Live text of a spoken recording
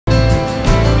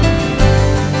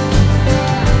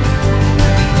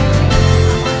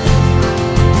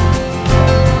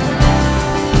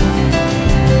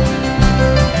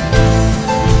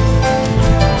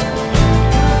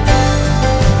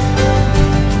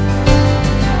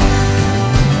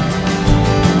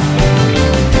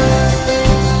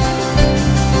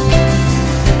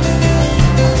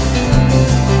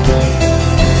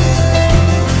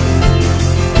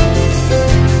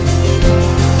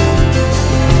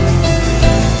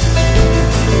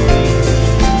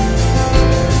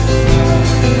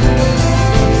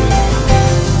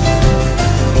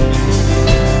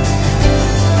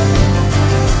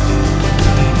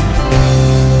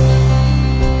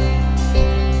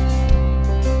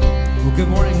Good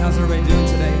morning, how's everybody doing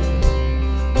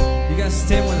today? You guys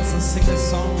stand with us, let's sing this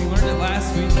song. We learned it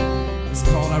last week. It's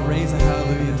called I Raise a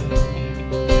Hallelujah. Hallelujah.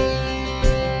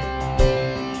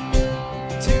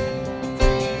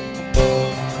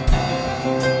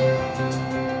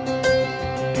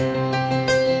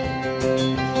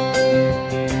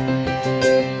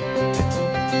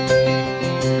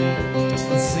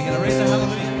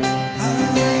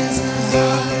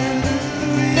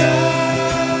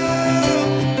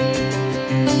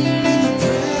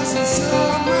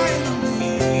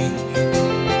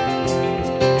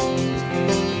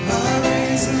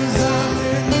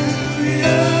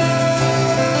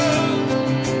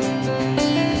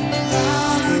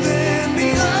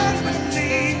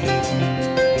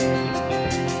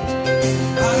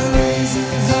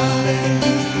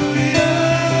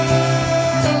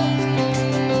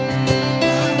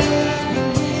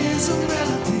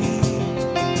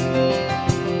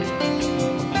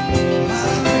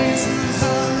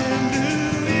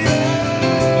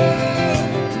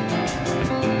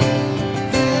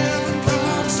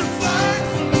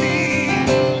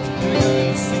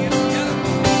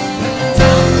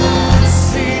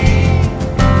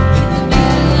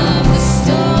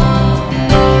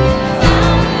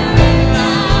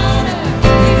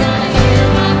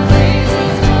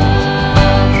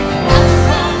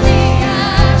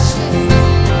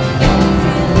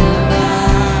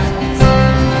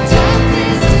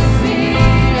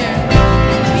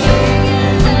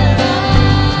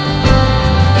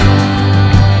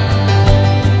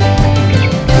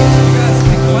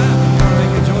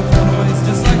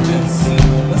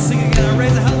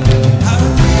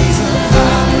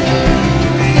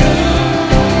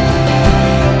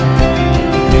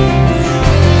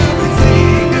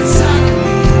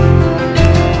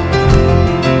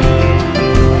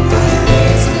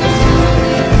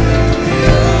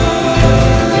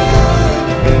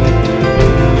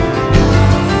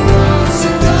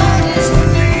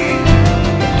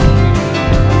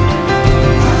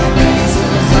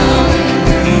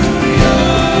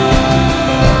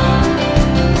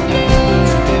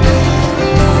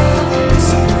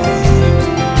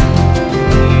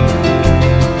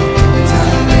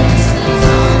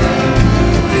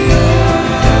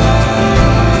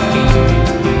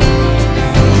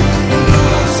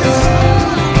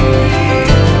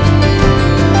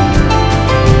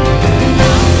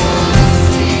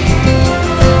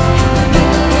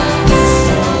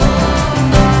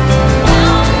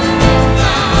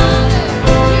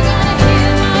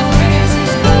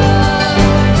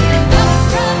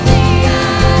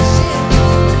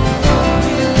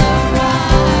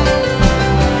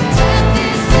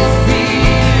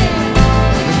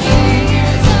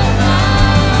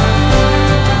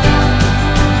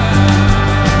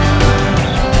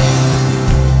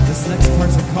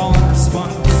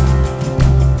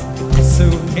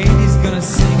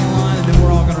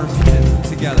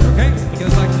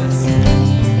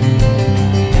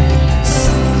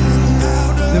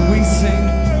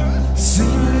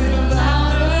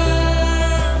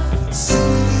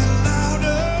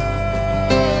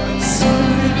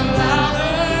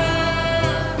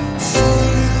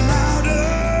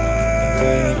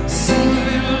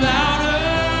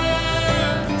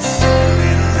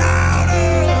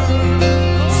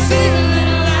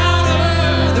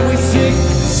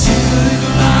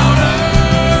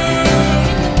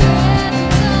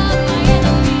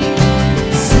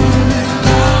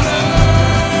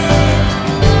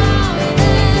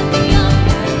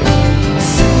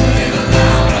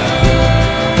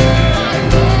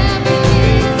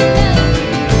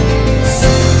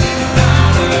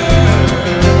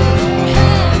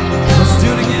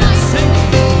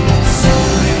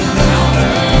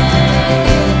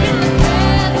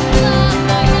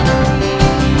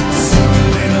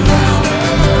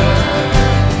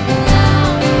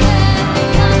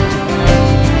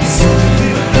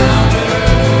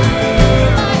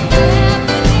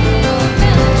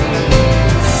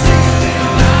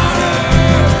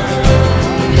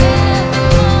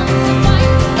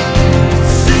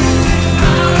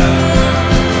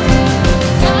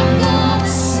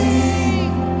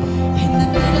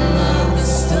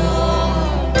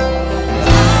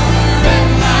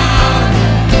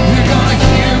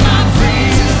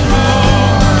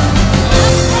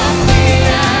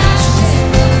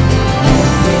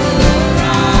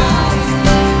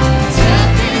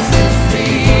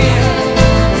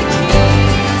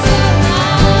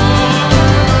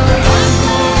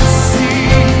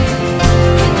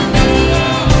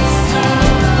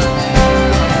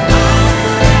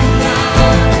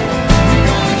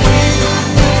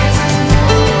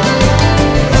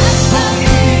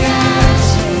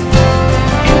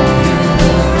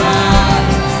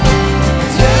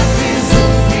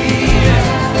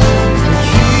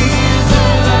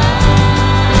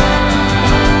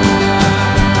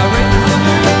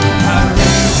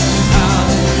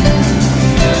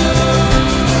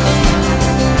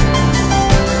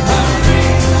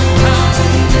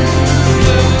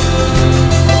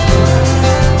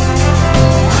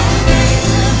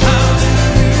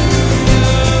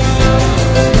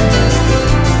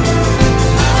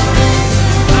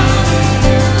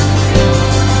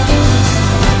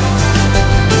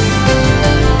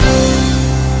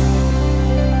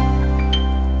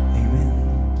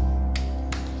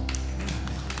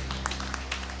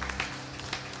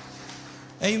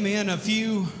 Amen. A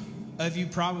few of you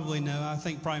probably know, I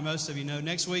think probably most of you know,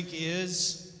 next week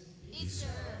is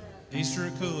Easter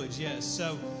at Coolidge, yes.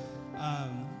 So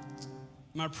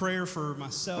my prayer for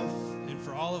myself and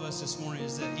for all of us this morning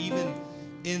is that even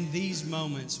in these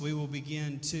moments, we will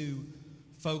begin to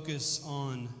focus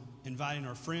on inviting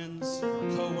our friends,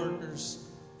 our co-workers,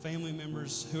 family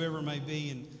members, whoever it may be.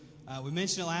 And we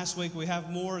mentioned it last week. We have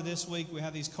more this week. We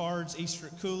have these cards, Easter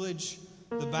at Coolidge.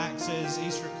 The back says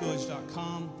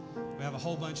easteratcoolidge.com. We have a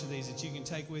whole bunch of these that you can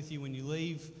take with you when you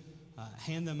leave.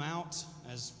 Hand them out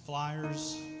as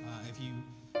flyers. If you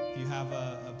have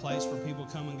a place where people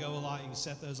come and go a lot, you can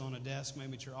set those on a desk,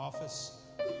 maybe at your office.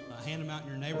 Hand them out in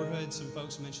your neighborhood. Some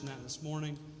folks mentioned that this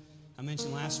morning. I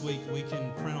mentioned last week we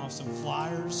can print off some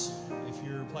flyers. If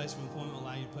your place of employment will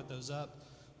allow you to put those up,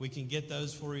 we can get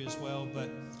those for you as well. But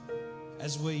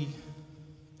as we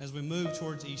move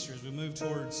towards Easter, as we move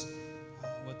towards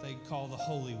what they call the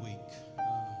Holy Week,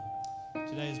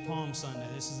 today is Palm Sunday.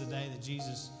 This is the day that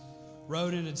Jesus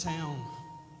rode into town,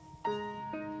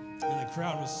 and the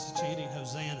crowd was chanting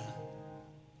Hosanna.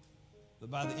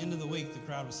 But by the end of the week, the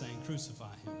crowd was saying,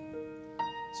 "Crucify him."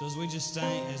 So as we just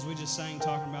sang,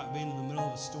 talking about being in the middle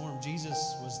of a storm,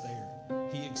 Jesus was there.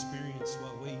 He experienced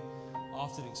what we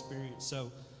often experience.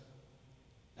 So,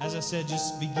 as I said,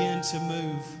 just begin to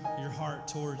move your heart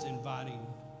towards inviting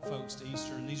folks to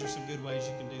Easter. And these are some good ways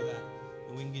you can do that.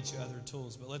 And we can get you other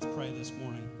tools. But let's pray this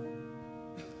morning.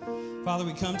 Father,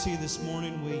 we come to you this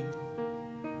morning.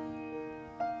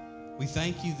 We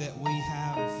thank you that we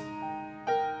have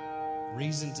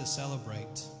reason to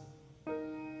celebrate.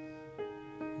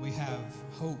 We have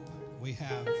hope. We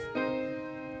have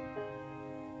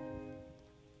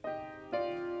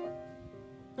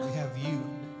you.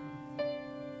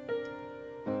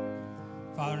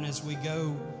 Father, and as we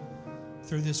go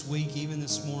through this week, even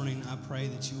this morning, I pray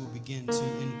that you will begin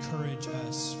to encourage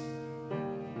us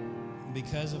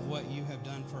because of what you have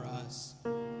done for us,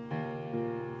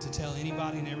 to tell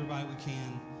anybody and everybody we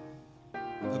can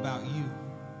about you.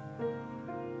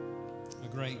 A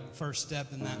great first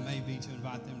step in that may be to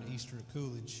invite them to Easter at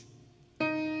Coolidge,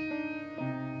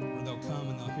 where they'll come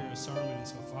and they'll hear a sermon. And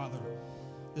so, Father,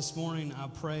 this morning I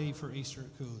pray for Easter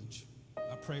at Coolidge.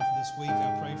 I pray for this week.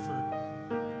 I pray for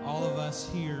all of us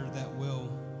here that will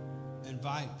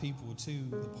invite people to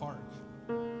the park.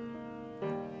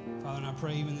 Father, and I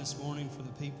pray even this morning for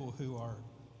the people who are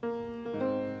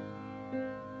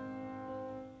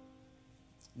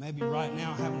maybe right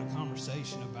now having a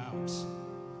conversation about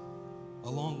a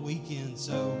long weekend,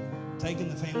 so taking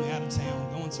the family out of town,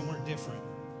 going somewhere different.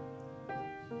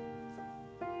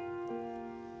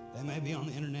 They may be on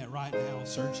the internet right now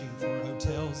searching for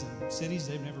hotels and cities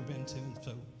they've never been to. And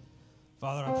so,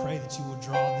 Father, I pray that you will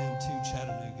draw them to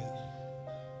Chattanooga.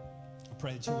 I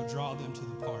pray that you will draw them to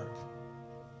the park.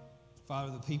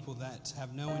 Father, the people that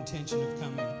have no intention of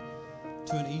coming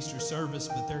to an Easter service,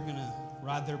 but they're going to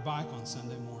ride their bike on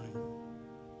Sunday morning,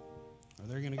 or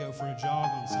they're going to go for a jog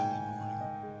on Sunday morning.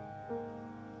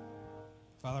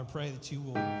 Father, I pray that you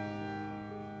will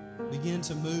begin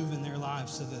to move in their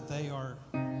lives so that they are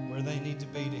where they need to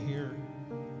be to hear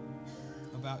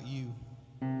about you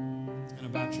and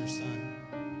about your Son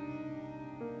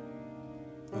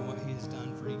and what he has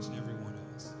done for each and every one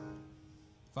of us.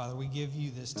 Father, we give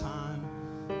you this time.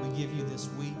 We give you this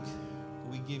week.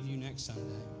 We give you next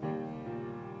Sunday.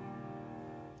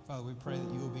 Father, we pray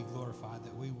that you will be glorified,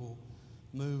 that we will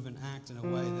move and act in a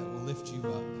way that will lift you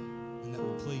up and that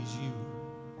will please you.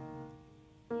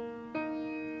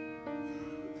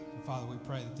 And Father, we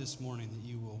pray that this morning that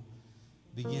you will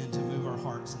begin to move our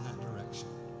hearts in that direction,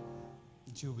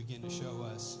 that you will begin to show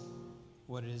us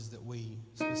what it is that we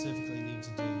specifically need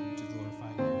to do to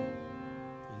glorify you.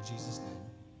 In Jesus' name,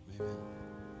 amen.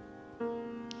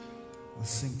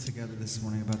 Let's sing together this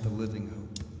morning about the living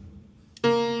hope.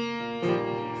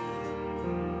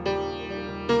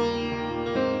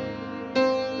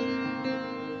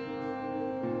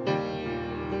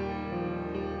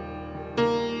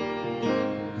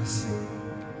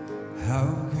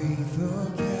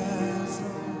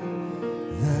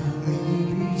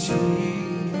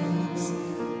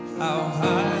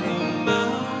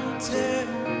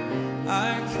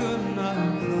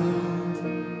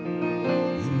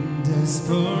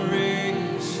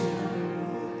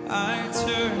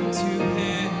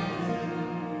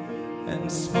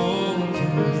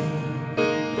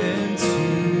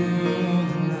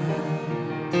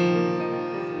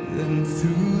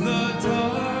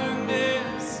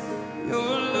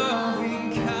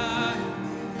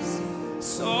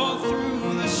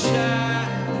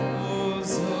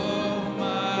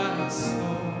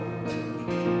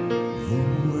 The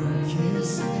work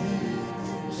is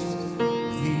finished.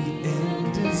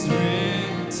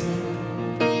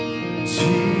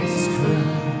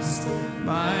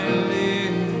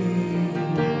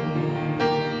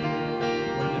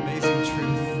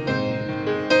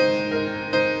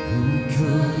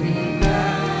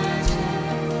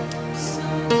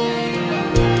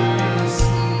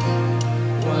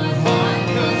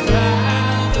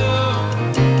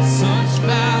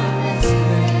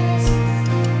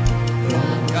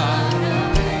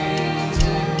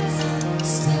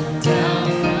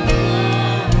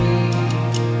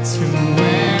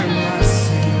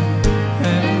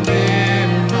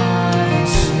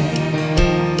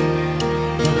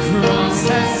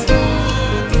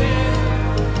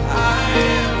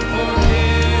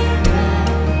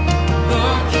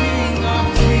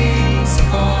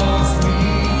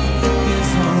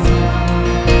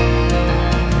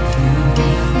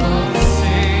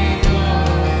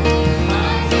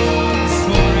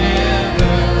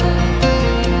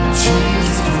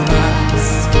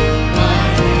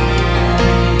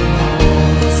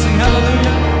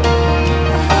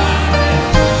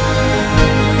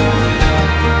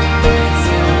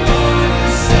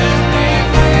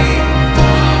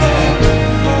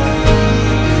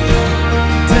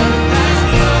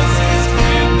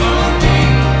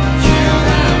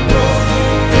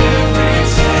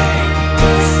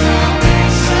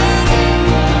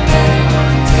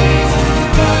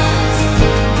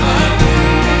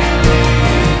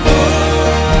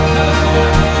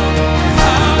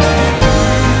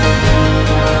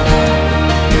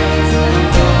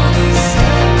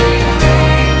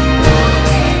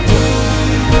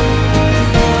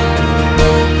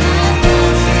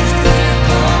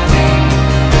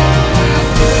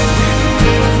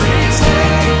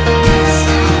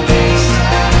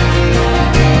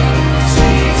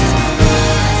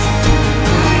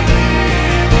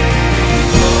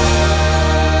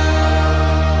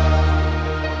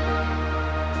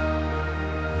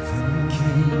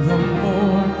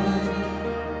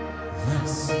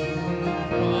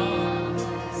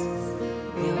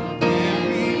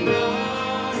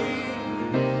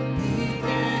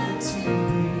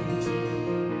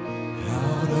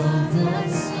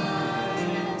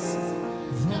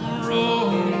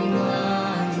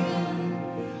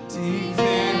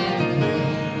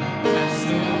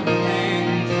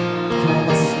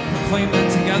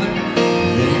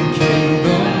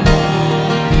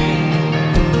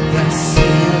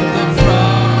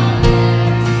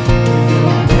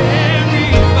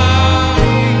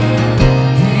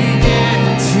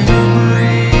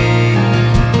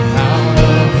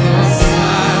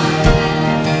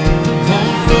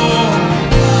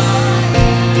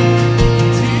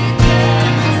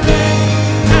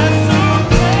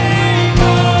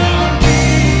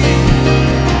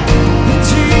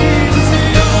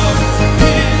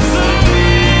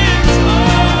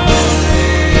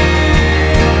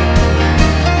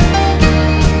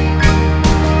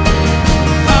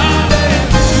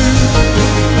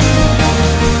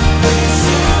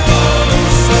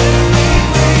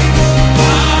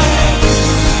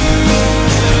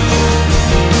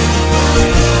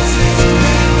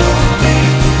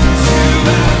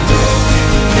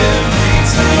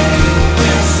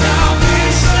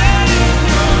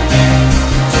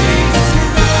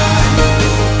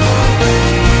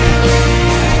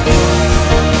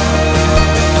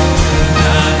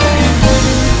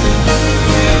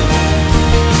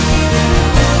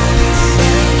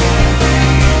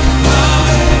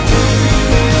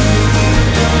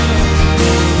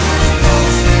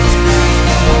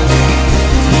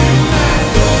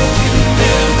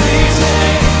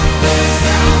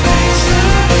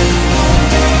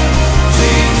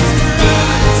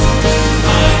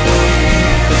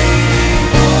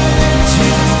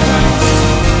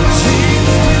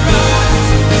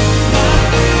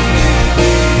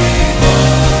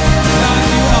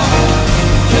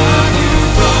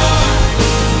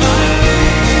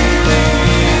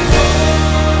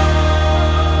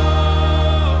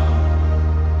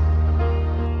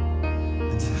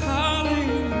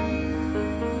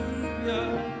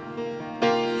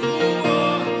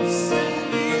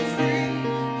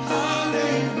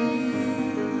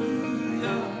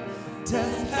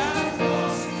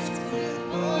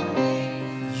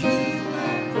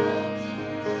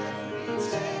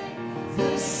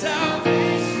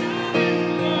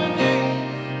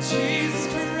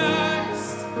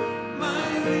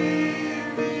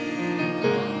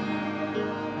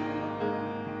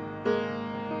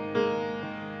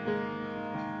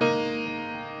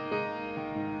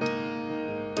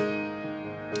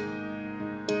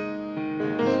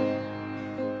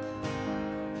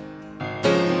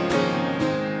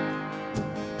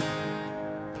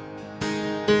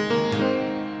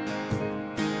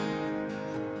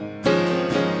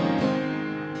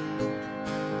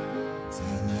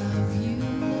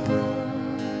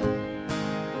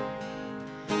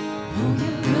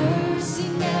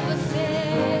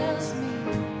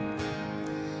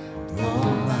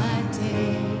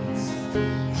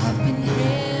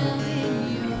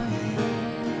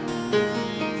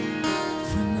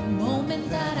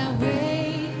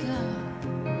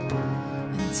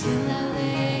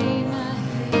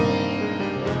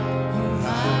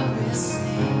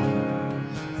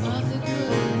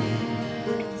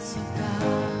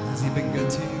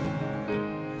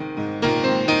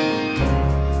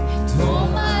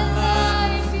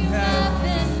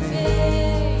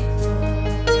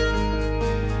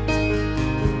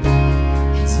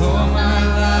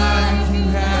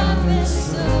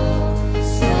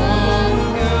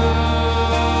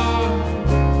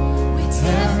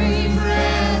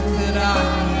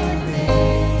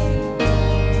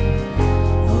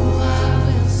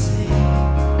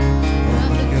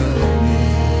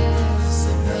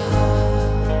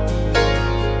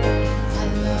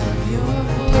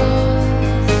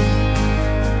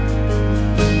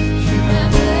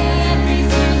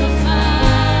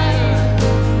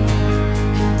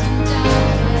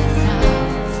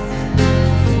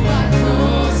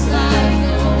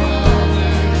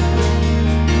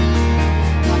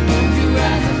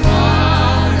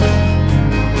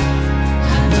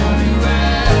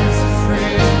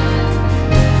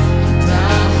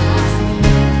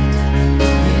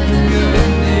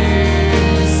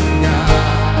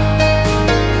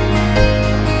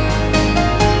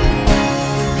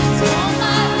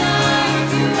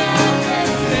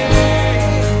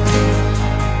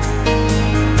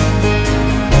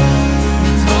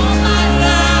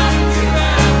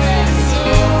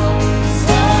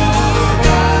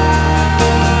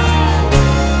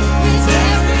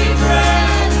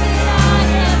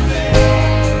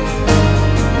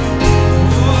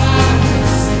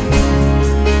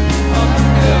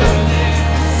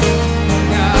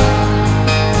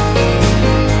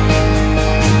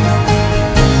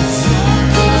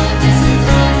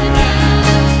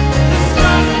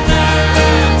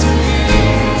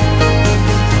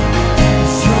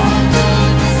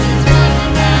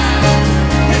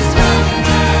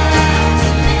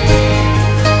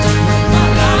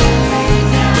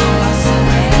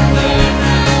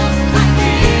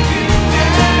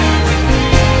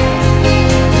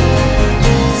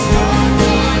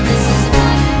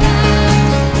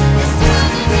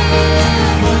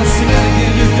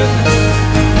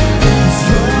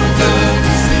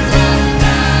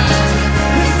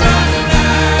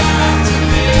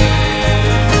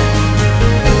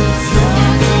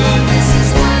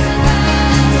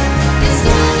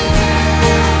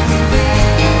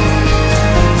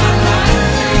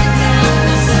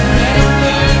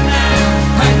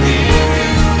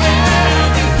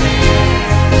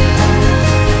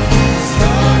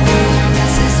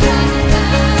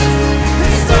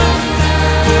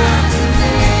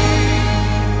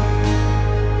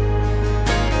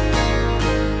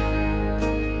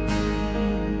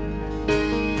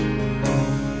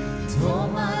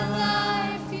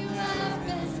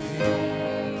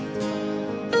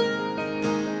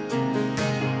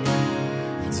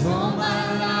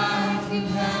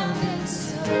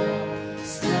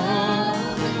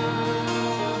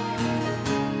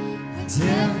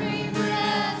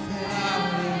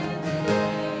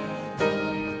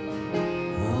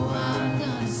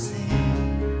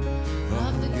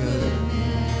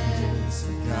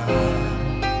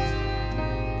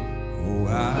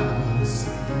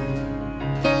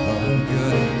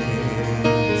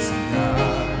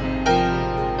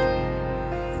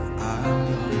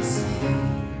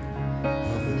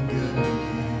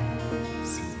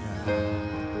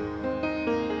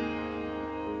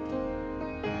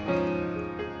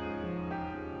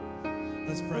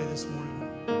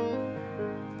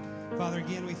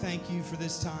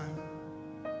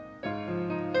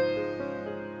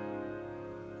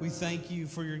 We thank you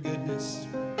for your goodness.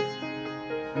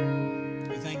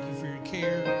 We thank you for your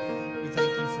care. We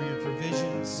thank you for your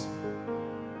provisions.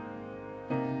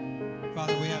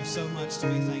 Father, we have have so much to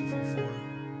be thankful for.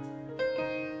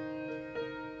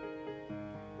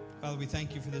 Father, we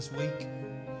thank you for this week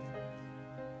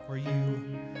where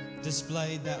you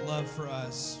displayed that love for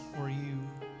us, where you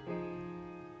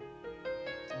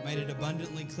made it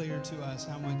abundantly clear to us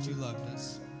how much you loved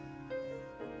us.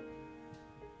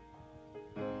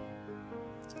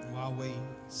 And while we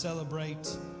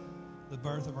celebrate the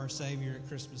birth of our Savior at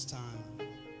Christmas time,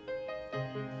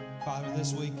 Father,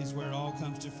 this week is where it all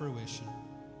comes to fruition.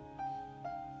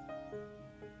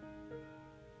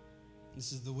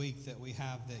 This is the week that we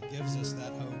have that gives us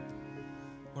that hope,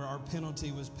 where our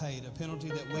penalty was paid, a penalty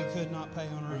that we could not pay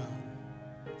on our own.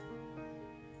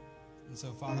 And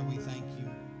so, Father, we thank you.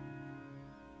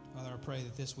 Father, I pray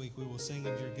that this week we will sing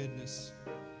of your goodness,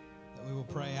 that we will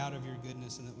pray out of your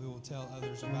goodness, and that we will tell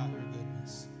others about your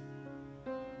goodness.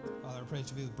 Father, I pray that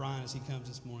you be with Brian as he comes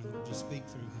this morning, Lord. Just speak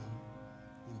through him,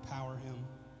 empower him.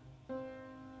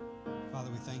 Father,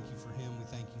 we thank you for him. We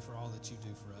thank you for all that you do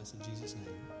for us. In Jesus'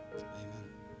 name, amen.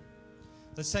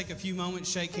 Let's take a few moments,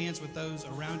 shake hands with those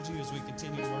around you as we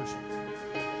continue to worship.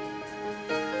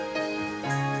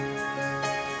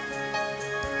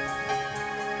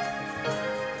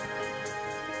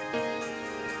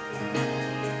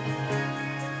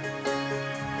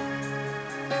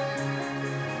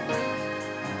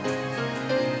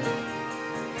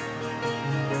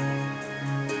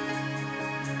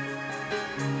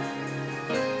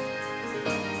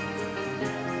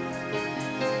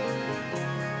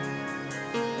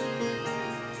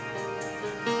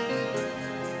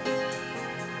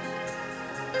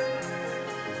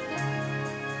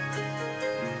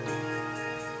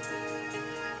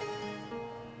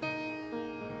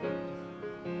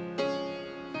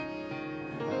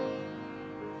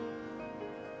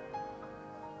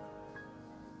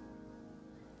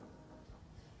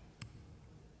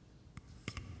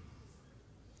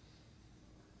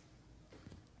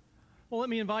 Well, let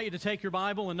me invite you to take your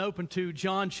Bible and open to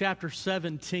John chapter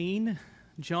 17.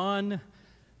 John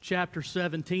chapter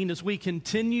 17. As we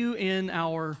continue in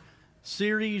our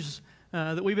series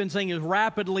that we've been saying is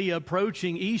rapidly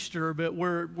approaching Easter, but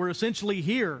we're essentially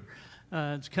here.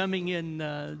 It's coming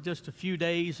in just a few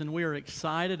days, and we are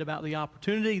excited about the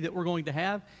opportunity that we're going to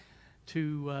have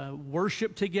to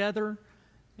worship together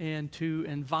and to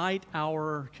invite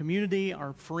our community,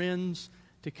 our friends,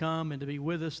 to come and to be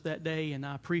with us that day. And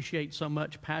I appreciate so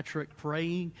much Patrick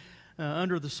praying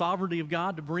under the sovereignty of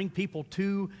God to bring people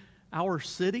to our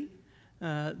city,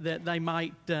 that they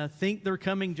might think they're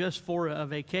coming just for a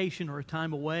vacation or a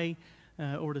time away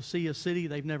or to see a city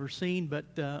they've never seen, but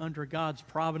under God's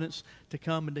providence to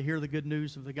come and to hear the good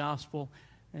news of the gospel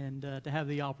and to have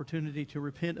the opportunity to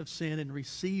repent of sin and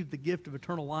receive the gift of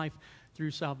eternal life through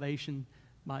salvation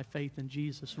by faith in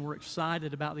Jesus. And we're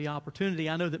excited about the opportunity.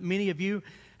 I know that many of you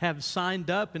have signed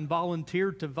up and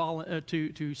volunteered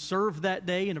to serve that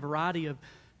day in a variety of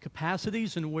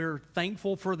capacities, and we're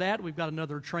thankful for that. We've got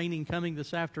another training coming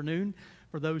this afternoon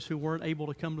for those who weren't able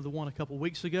to come to the one a couple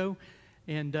weeks ago.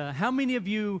 And how many of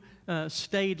you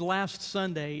stayed last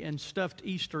Sunday and stuffed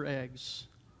Easter eggs?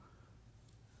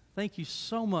 Thank you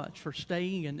so much for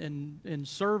staying and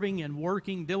serving and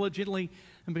working diligently.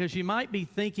 And because you might be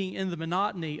thinking in the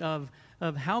monotony of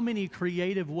how many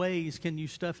creative ways can you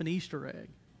stuff an Easter egg.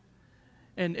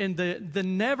 And the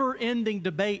never-ending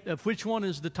debate of which one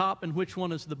is the top and which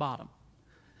one is the bottom.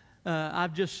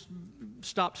 I've just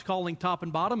stopped calling top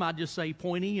and bottom. I just say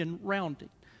pointy and rounding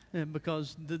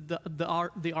because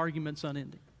the argument's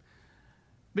unending.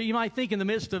 But you might think in the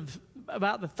midst of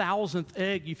about the 1,000th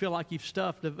egg you feel like you've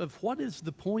stuffed of what is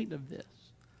the point of this?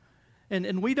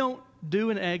 And we don't do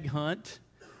an egg hunt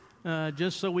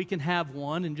just so we can have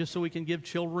one and just so we can give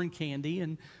children candy.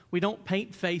 And we don't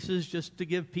paint faces just to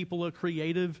give people a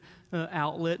creative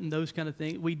outlet and those kind of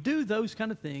things. We do those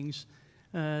kind of things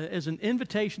as an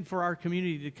invitation for our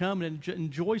community to come and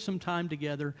enjoy some time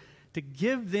together, to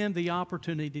give them the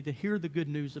opportunity to hear the good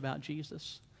news about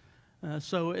Jesus.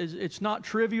 So it's not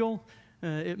trivial.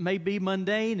 It may be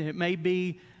mundane. It may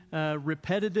be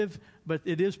repetitive, but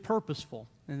it is purposeful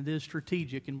and it is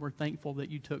strategic, and we're thankful that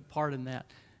you took part in that.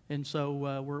 And so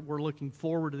we're looking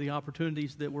forward to the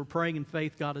opportunities that we're praying in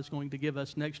faith God is going to give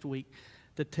us next week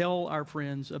to tell our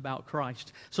friends about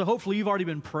Christ. So hopefully you've already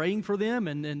been praying for them,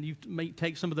 and you may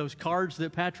take some of those cards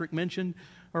that Patrick mentioned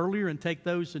earlier and take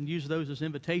those and use those as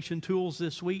invitation tools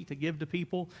this week to give to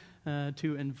people,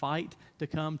 to invite to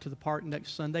come to the park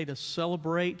next Sunday to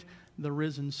celebrate the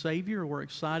risen Savior. We're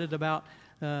excited about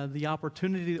the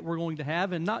opportunity that we're going to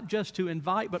have, and not just to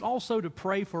invite, but also to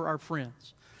pray for our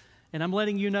friends. And I'm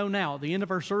letting you know now, at the end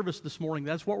of our service this morning,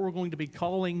 that's what we're going to be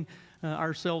calling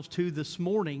ourselves to this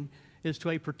morning, is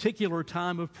to a particular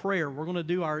time of prayer. We're going to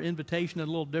do our invitation a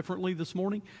little differently this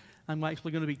morning. I'm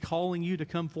actually going to be calling you to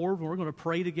come forward, and we're going to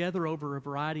pray together over a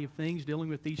variety of things dealing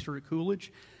with Easter at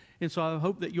Coolidge. And so I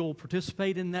hope that you'll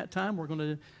participate in that time.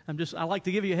 I like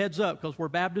to give you a heads up because we're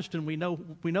Baptist and we know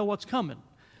what's coming.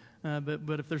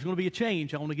 But if there's going to be a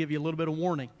change, I want to give you a little bit of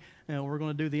warning. We're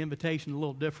going to do the invitation a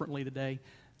little differently today,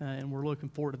 and we're looking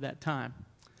forward to that time.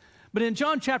 But in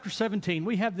John chapter 17,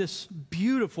 we have this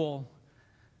beautiful,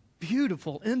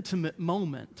 beautiful, intimate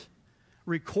moment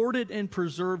recorded and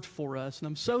preserved for us. And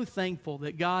I'm so thankful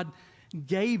that God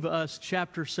gave us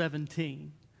chapter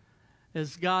 17.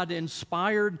 As God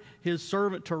inspired His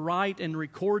servant to write and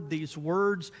record these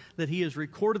words, that He has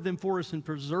recorded them for us and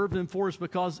preserved them for us,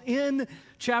 because in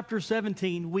chapter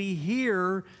 17 we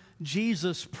hear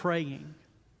Jesus praying.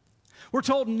 We're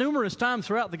told numerous times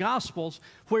throughout the Gospels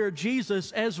where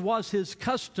Jesus, as was His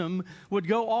custom, would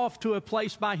go off to a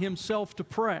place by Himself to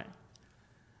pray.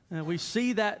 We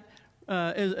see that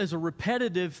as a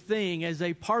repetitive thing, as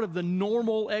a part of the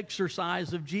normal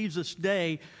exercise of Jesus'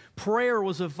 day. Prayer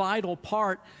was a vital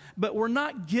part, but we're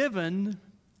not given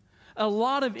a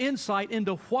lot of insight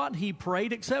into what He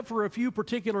prayed, except for a few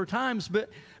particular times.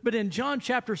 But in John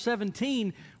chapter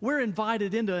 17, we're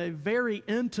invited into a very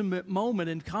intimate moment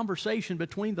in conversation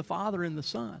between the Father and the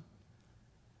Son.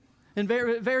 And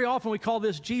very, very often we call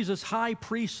this Jesus' high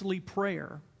priestly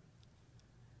prayer.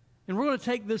 And we're going to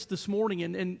take this morning,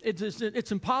 and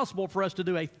it's impossible for us to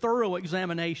do a thorough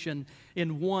examination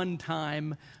in one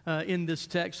time in this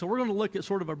text. So we're going to look at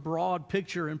sort of a broad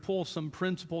picture and pull some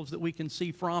principles that we can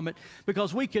see from it,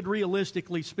 because we could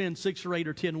realistically spend 6 or 8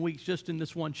 or 10 weeks just in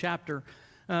this one chapter.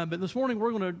 But this morning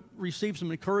we're going to receive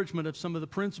some encouragement of some of the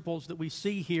principles that we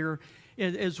see here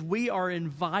as we are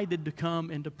invited to come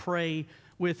and to pray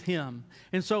with Him.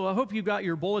 And so I hope you've got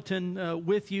your bulletin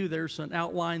with you. There's an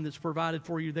outline that's provided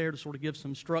for you there to sort of give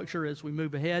some structure as we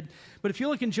move ahead. But if you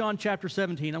look in John chapter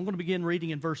 17, I'm going to begin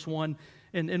reading in verse 1,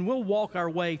 and we'll walk our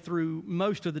way through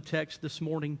most of the text this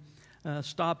morning,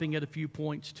 stopping at a few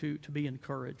points to be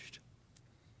encouraged.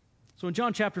 So in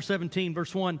John chapter 17,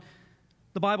 verse 1,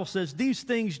 the Bible says, "These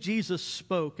things Jesus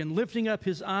spoke, and lifting up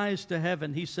His eyes to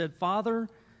heaven, He said, 'Father,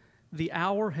 the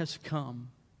hour has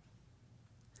come.'"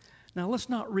 Now, let's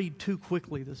not read too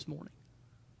quickly this morning.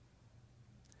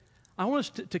 I want us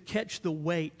to catch the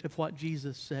weight of what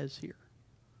Jesus says here.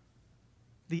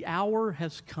 The hour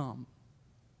has come.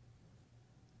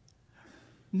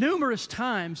 Numerous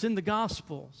times in the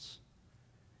Gospels,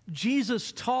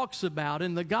 Jesus talks about,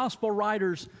 and the Gospel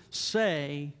writers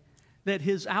say, that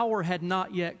His hour had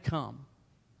not yet come.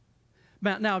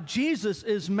 Now, Jesus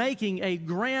is making a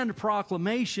grand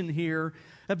proclamation here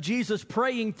of Jesus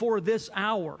praying for this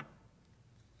hour,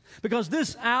 because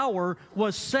this hour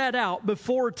was set out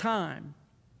before time.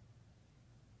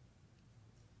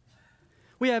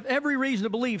 We have every reason to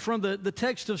believe from the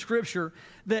text of Scripture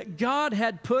that God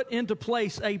had put into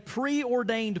place a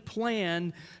preordained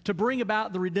plan to bring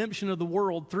about the redemption of the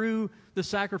world through the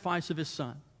sacrifice of His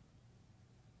Son.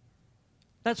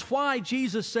 That's why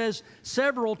Jesus says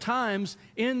several times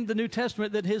in the New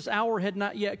Testament that His hour had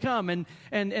not yet come.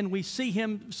 And we see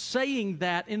Him saying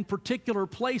that in particular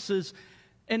places.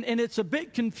 And it's a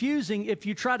bit confusing if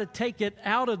you try to take it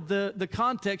out of the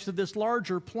context of this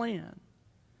larger plan.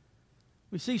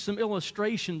 We see some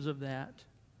illustrations of that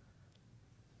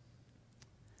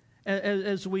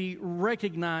as we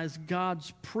recognize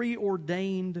God's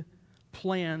preordained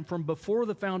plan from before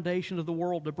the foundation of the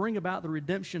world to bring about the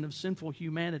redemption of sinful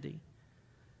humanity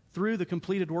through the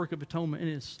completed work of atonement in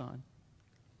His Son.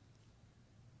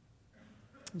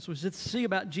 And so we see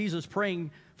about Jesus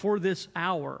praying for this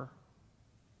hour.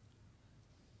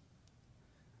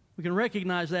 We can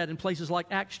recognize that in places like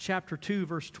Acts chapter 2,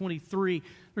 verse 23. There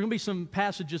are going to be some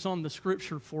passages on the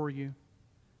Scripture for you,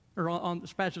 or on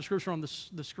this passage of Scripture on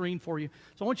the screen for you.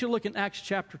 So I want you to look in Acts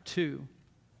chapter 2.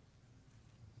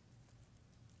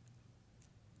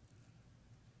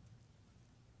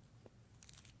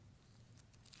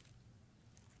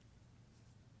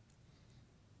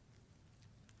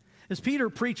 As Peter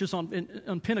preaches on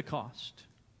Pentecost,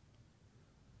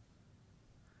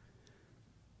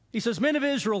 he says, "Men of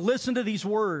Israel, listen to these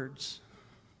words.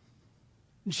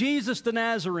 Jesus the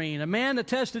Nazarene, a man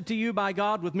attested to you by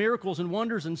God with miracles and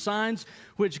wonders and signs,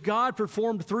 which God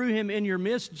performed through Him in your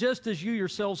midst, just as you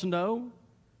yourselves know.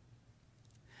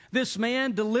 This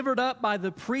man, delivered up by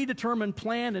the predetermined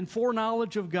plan and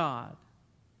foreknowledge of God,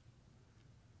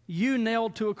 you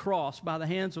nailed to a cross by the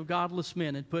hands of godless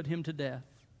men and put Him to death.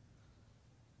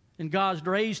 And God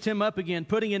raised Him up again,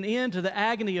 putting an end to the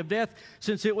agony of death,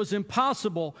 since it was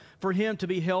impossible for Him to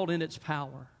be held in its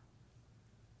power.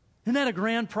 Isn't that a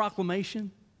grand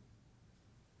proclamation?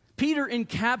 Peter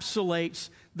encapsulates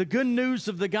the good news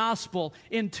of the gospel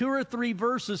in 2 or 3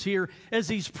 verses here as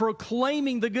he's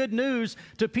proclaiming the good news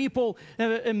to people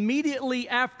immediately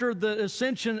after the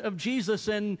ascension of Jesus.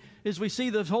 And as we see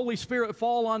the Holy Spirit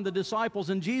fall on the disciples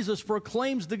and Jesus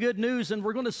proclaims the good news, and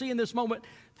we're going to see in this moment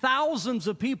thousands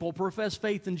of people profess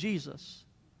faith in Jesus.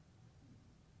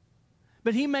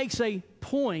 But he makes a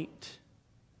point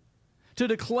to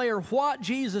declare what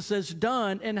Jesus has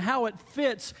done and how it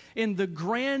fits in the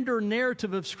grander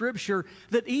narrative of Scripture,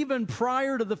 that even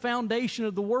prior to the foundation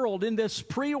of the world, in this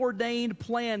preordained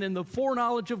plan, in the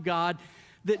foreknowledge of God,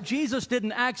 that Jesus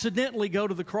didn't accidentally go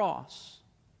to the cross.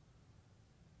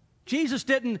 Jesus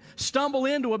didn't stumble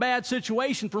into a bad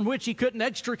situation from which he couldn't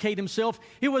extricate himself.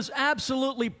 It was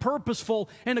absolutely purposeful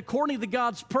and according to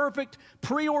God's perfect,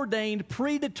 preordained,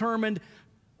 predetermined,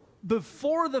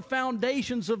 before the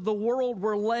foundations of the world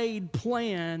were laid,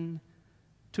 plan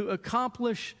to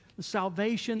accomplish the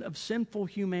salvation of sinful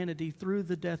humanity through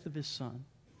the death of his Son.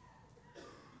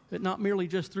 But not merely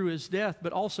just through his death,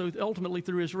 but also ultimately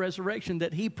through his resurrection,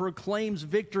 that he proclaims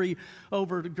victory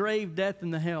over the grave, death,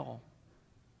 and the hell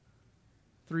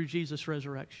through Jesus'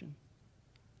 resurrection.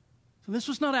 So this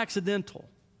was not accidental.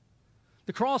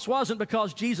 The cross wasn't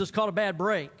because Jesus caught a bad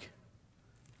break.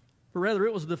 But rather,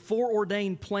 it was the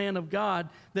foreordained plan of God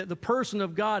that the person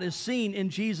of God is seen in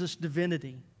Jesus'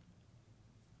 divinity.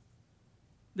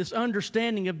 This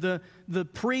understanding of the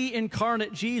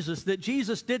pre-incarnate Jesus, that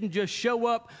Jesus didn't just show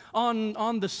up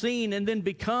on the scene and then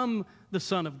become the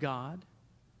Son of God.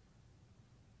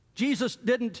 Jesus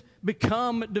didn't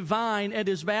become divine at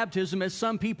his baptism, as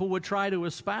some people would try to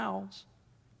espouse.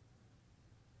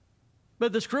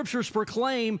 But the Scriptures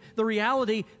proclaim the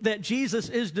reality that Jesus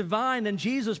is divine, and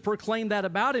Jesus proclaimed that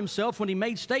about himself when he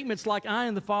made statements like, "I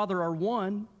and the Father are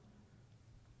one."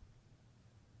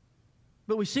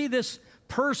 But we see this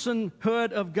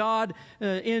personhood of God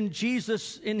in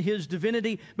Jesus, in his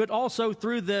divinity, but also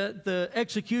through the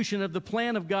execution of the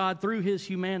plan of God through his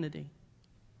humanity.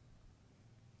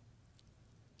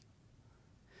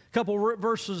 A couple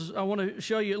verses I want to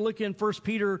show you. Look in 1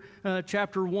 Peter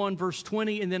chapter 1, verse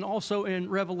 20, and then also in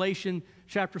Revelation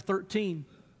chapter 13.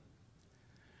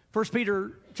 1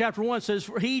 Peter chapter 1 says,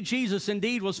 "For he, Jesus,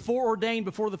 indeed was foreordained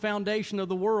before the foundation of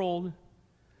the world."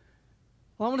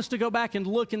 Well, I want us to go back and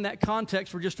look in that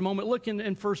context for just a moment. Look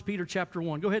in 1 Peter chapter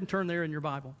 1. Go ahead and turn there in your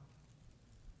Bible.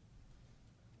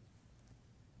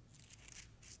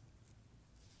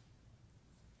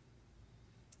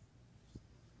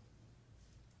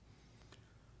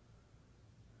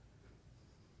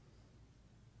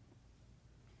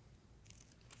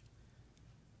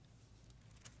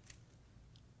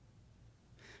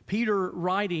 Peter,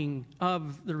 writing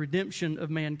of the redemption of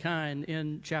mankind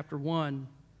in chapter 1,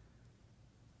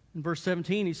 in verse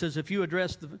 17, he says, "If you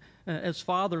address as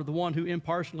Father the one who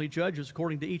impartially judges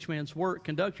according to each man's work,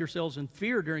 conduct yourselves in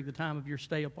fear during the time of your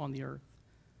stay upon the earth,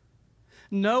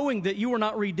 knowing that you were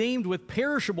not redeemed with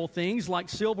perishable things like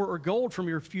silver or gold from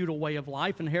your futile way of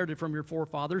life inherited from your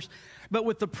forefathers, but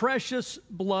with the precious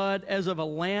blood as of a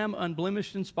lamb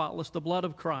unblemished and spotless, the blood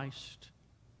of Christ.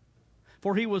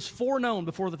 For he was foreknown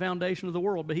before the foundation of the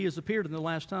world, but he has appeared in the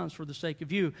last times for the sake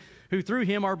of you, who through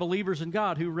him are believers in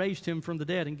God, who raised him from the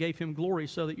dead and gave him glory,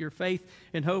 so that your faith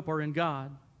and hope are in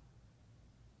God."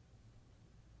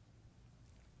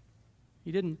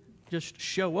 He didn't just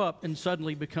show up and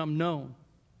suddenly become known.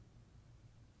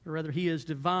 Or rather, he is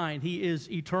divine. He is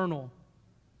eternal.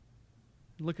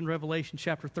 Look in Revelation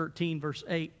chapter 13, verse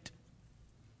 8.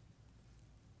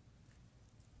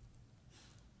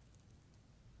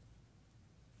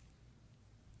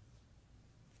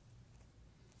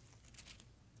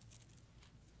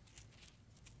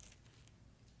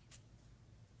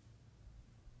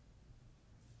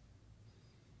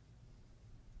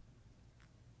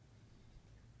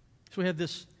 So we have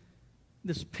this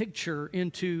picture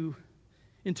into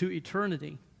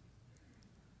eternity,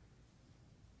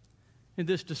 in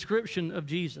this description of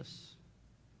Jesus.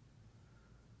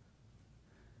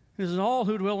 It says, "All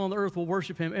who dwell on the earth will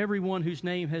worship him, everyone whose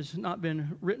name has not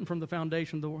been written from the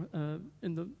foundation of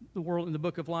the world in the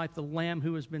book of life, the Lamb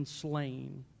who has been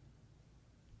slain."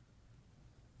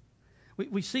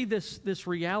 We see this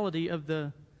reality of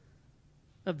the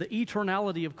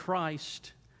eternality of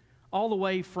Christ all the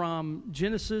way from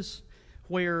Genesis,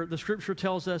 where the Scripture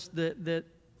tells us that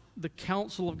the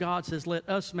counsel of God says, "Let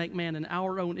us make man in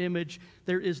our own image."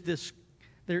 There is this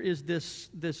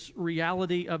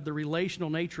reality of the relational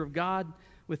nature of God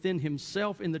within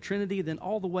himself in the Trinity, then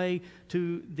all the way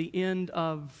to the end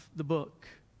of the book.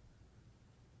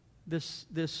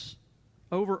 This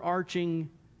overarching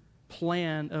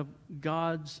plan of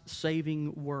God's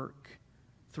saving work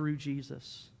through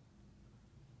Jesus.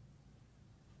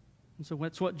 And so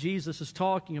that's what Jesus is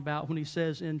talking about when he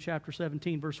says in chapter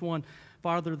 17, verse 1,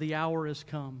 Father, the hour has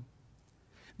come.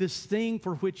 This thing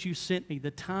for which you sent me,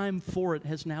 the time for it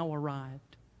has now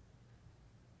arrived.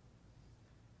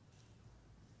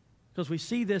 Because we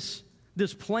see this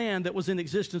plan that was in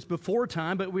existence before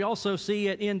time, but we also see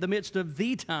it in the midst of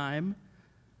the time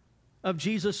of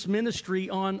Jesus' ministry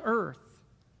on earth.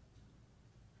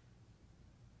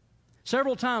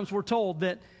 Several times we're told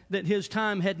that his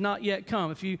time had not yet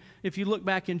come. If you look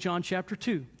back in John chapter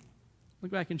 2.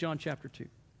 Look back in John chapter 2.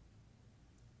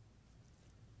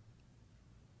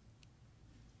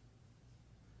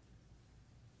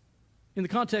 In the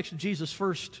context of Jesus'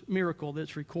 first miracle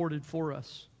that's recorded for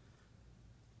us,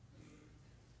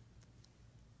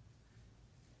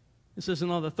 it says,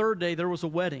 and on the third day there was a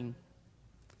wedding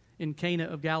in Cana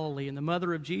of Galilee, and the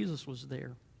mother of Jesus was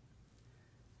there.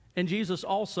 And Jesus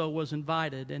also was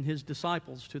invited and his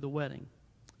disciples to the wedding.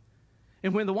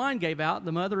 And when the wine gave out,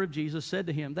 the mother of Jesus said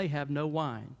to him, they have no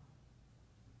wine.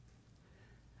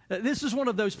 This is one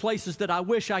of those places that I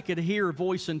wish I could hear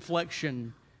voice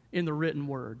inflection in the written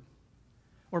word,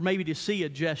 or maybe to see a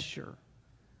gesture.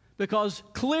 Because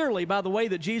clearly, by the way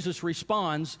that Jesus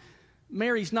responds,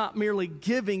 Mary's not merely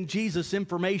giving Jesus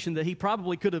information that he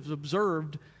probably could have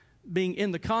observed being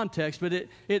in the context, but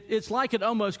it's like it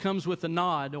almost comes with a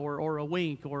nod or a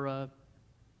wink or a...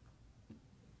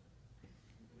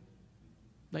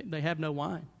 They have no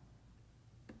wine.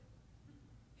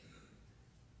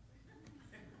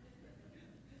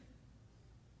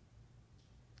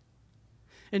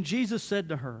 And Jesus said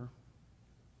to her,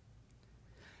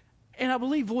 and I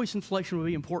believe voice inflection would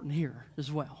be important here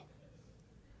as well,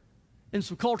 and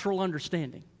some cultural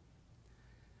understanding.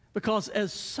 Because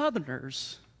as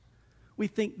Southerners, we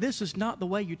think this is not the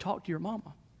way you talk to your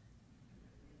mama.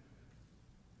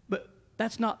 But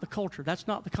that's not the culture. That's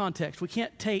not the context. We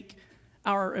can't take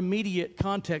our immediate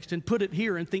context and put it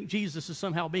here and think Jesus is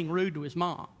somehow being rude to his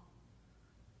mom.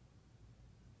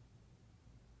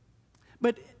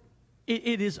 But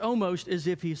it is almost as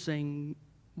if he's saying,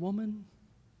 woman,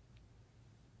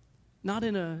 not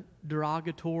in a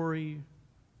derogatory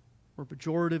or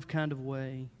pejorative kind of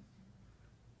way.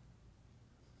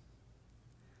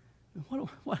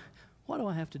 What do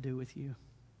I have to do with you?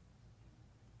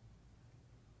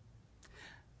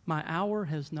 My hour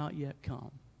has not yet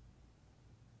come.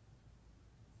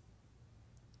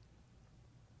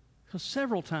 Because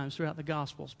several times throughout the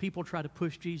Gospels, people try to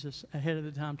push Jesus ahead of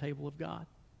the timetable of God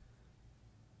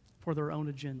for their own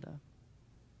agenda.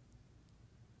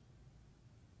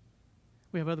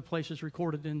 We have other places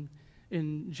recorded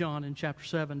in John in chapter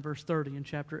 7, verse 30, and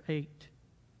chapter 8,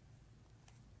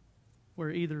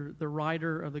 where either the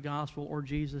writer of the gospel or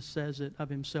Jesus says it of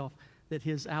himself, that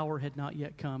his hour had not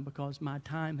yet come because my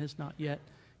time has not yet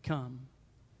come.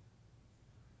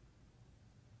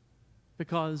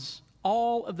 Because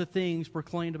all of the things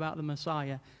proclaimed about the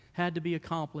Messiah had to be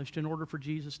accomplished in order for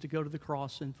Jesus to go to the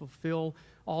cross and fulfill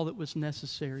all that was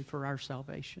necessary for our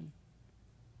salvation.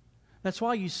 That's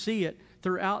why you see it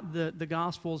throughout the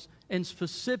Gospels, and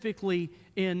specifically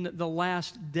in the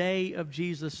last day of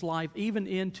Jesus' life, even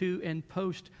into and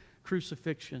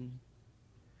post-crucifixion,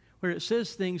 where it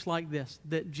says things like this,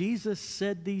 that Jesus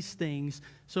said these things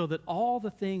so that all the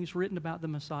things written about the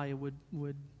Messiah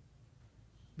would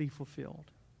be fulfilled.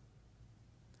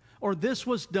 Or this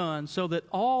was done so that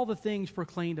all the things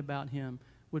proclaimed about him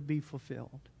would be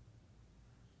fulfilled.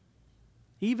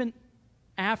 Even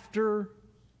after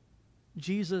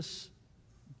Jesus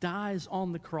dies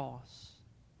on the cross,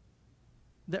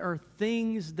 there are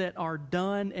things that are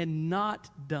done and not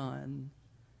done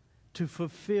to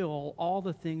fulfill all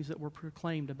the things that were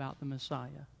proclaimed about the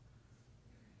Messiah.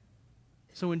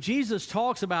 So when Jesus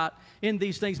talks about in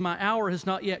these things, my hour has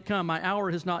not yet come, my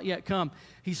hour has not yet come,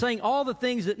 he's saying all the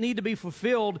things that need to be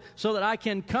fulfilled so that I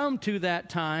can come to that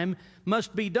time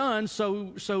must be done.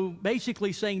 So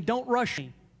basically saying, don't rush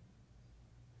me.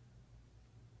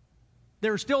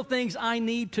 There are still things I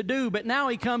need to do, but now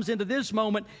he comes into this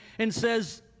moment and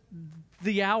says,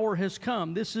 the hour has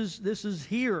come. This is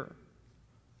here.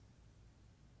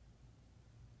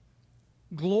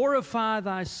 Glorify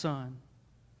thy Son,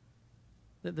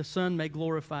 that the Son may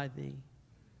glorify thee,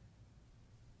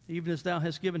 even as thou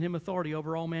hast given him authority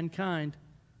over all mankind,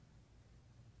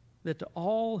 that to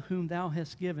all whom thou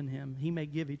hast given him, he may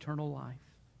give eternal life.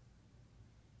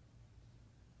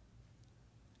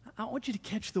 I want you to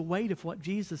catch the weight of what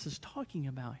Jesus is talking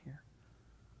about here.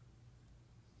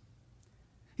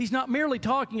 He's not merely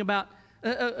talking about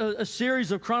a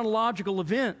series of chronological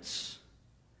events.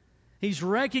 He's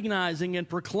recognizing and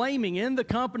proclaiming in the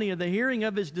company of the hearing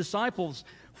of his disciples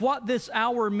what this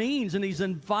hour means, and he's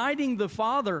inviting the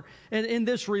Father in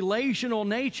this relational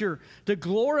nature to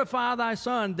glorify thy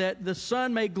Son, that the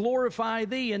Son may glorify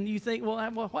thee. And you think,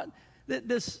 well, what?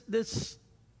 This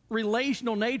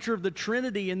relational nature of the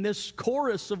Trinity and this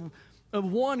chorus of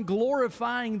one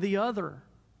glorifying the other.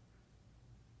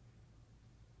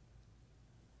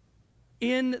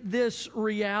 In this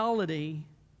reality,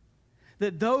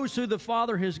 that those who the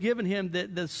Father has given him,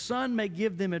 that the Son may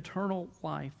give them eternal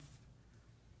life.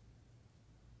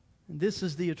 And this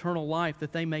is the eternal life,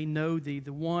 that they may know thee,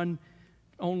 the one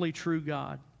only true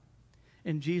God,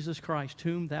 and Jesus Christ,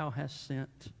 whom thou hast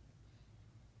sent.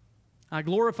 I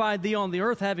glorified thee on the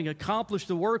earth, having accomplished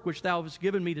the work which thou hast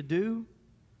given me to do.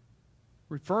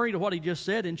 Referring to what he just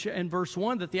said in verse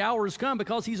 1, that the hour has come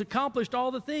because he's accomplished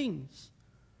all the things.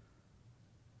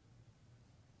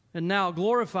 And now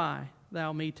glorify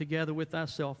thou me together with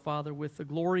thyself, Father, with the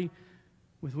glory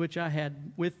with which I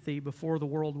had with thee before the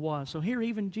world was. So here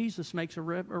even Jesus makes a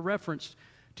reference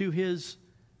to his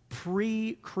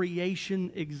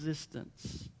pre-creation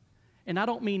existence. And I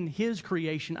don't mean his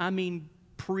creation, I mean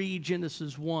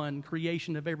pre-Genesis 1,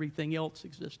 creation of everything else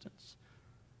existence.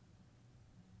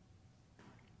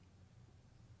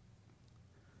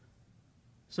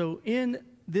 So in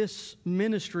this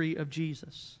ministry of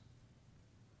Jesus,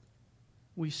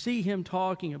 we see him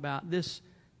talking about this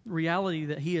reality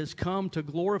that he has come to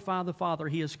glorify the Father.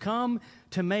 He has come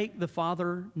to make the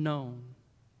Father known.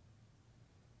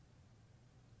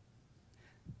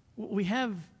 We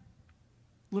have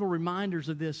little reminders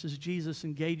of this as Jesus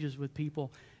engages with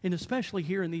people, and especially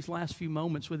here in these last few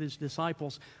moments with his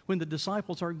disciples, when the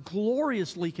disciples are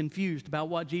gloriously confused about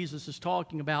what Jesus is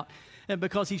talking about, and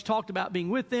because he's talked about being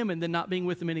with them and then not being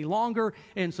with them any longer,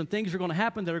 and some things are going to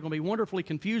happen that are going to be wonderfully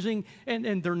confusing,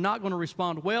 and they're not going to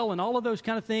respond well, and all of those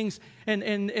kind of things.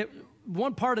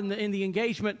 One part in the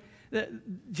engagement, that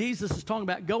Jesus is talking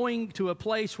about going to a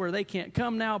place where they can't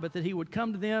come now, but that he would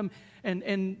come to them,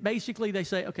 and basically they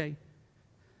say, okay,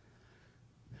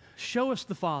 show us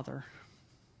the Father,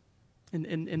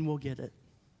 and we'll get it.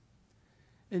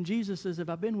 And Jesus says, have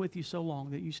I been with you so long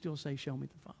that you still say, show me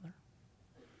the Father?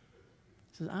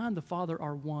 He says, I and the Father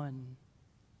are one.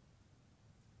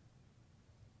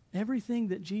 Everything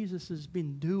that Jesus has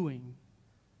been doing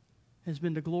has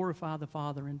been to glorify the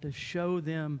Father and to show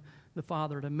them the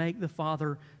Father, to make the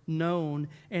Father known.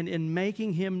 And in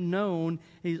making him known,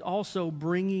 he's also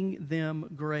bringing them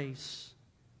grace.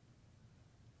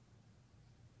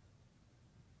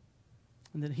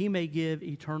 And that he may give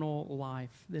eternal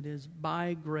life, that is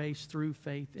by grace through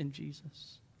faith in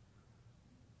Jesus.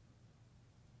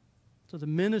 So the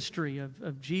ministry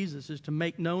of Jesus is to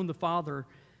make known the Father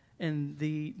and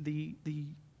the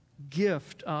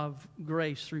gift of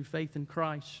grace through faith in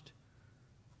Christ.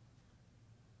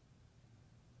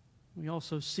 We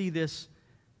also see this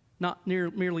not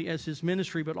merely as his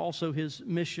ministry, but also his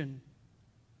mission.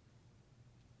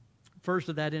 First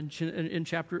of that in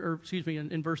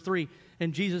verse 3,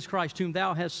 and Jesus Christ, whom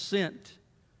thou hast sent.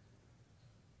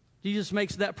 Jesus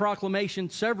makes that proclamation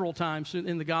several times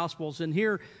in the Gospels, and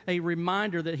here a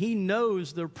reminder that he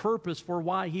knows the purpose for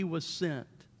why he was sent.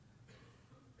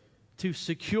 To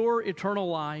secure eternal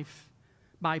life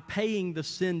by paying the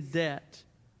sin debt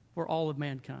for all of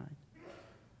mankind.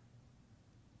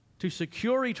 To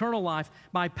secure eternal life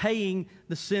by paying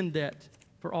the sin debt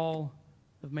for all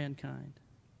of mankind.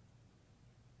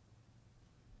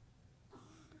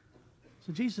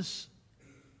 So Jesus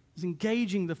is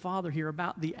engaging the Father here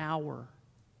about the hour.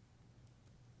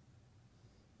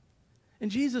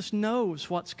 And Jesus knows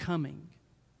what's coming.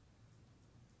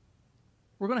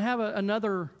 We're going to have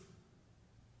another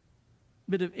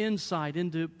bit of insight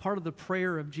into part of the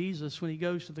prayer of Jesus when he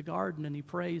goes to the garden and he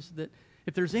prays that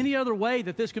if there's any other way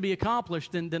that this could be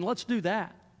accomplished, then let's do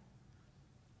that.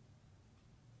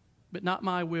 But not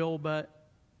my will, but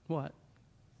what?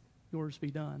 Yours be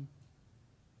done.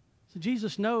 So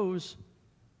Jesus knows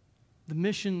the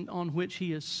mission on which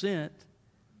he is sent.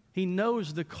 He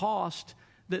knows the cost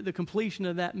that the completion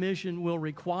of that mission will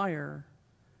require.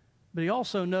 But he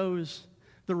also knows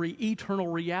the eternal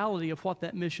reality of what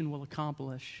that mission will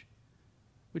accomplish,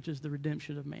 which is the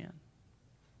redemption of man.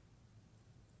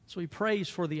 So he prays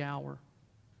for the hour.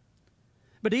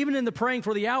 But even in the praying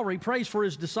for the hour, he prays for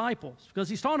his disciples, because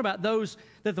he's talking about those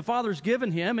that the Father's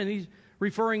given him, and he's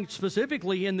referring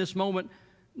specifically in this moment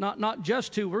not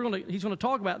just to, he's going to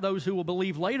talk about those who will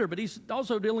believe later, but he's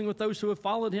also dealing with those who have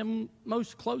followed him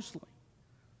most closely.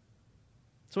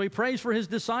 So he prays for his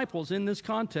disciples in this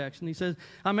context, and he says,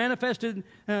 I manifested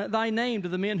thy name to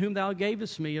the men whom thou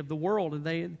gavest me of the world,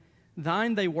 and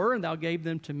Thine they were, and thou gave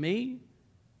them to me,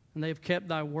 and they have kept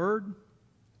thy word.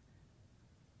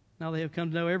 Now they have come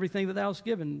to know everything that thou hast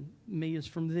given me is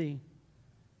from thee.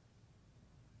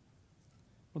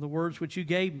 For the words which you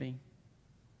gave me,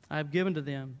 I have given to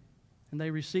them, and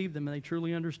they received them, and they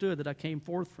truly understood that I came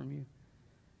forth from you.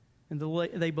 And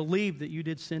they believed that you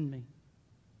did send me.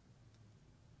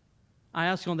 I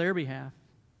ask on their behalf.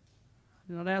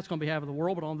 I do not ask on behalf of the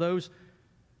world, but on those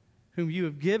whom you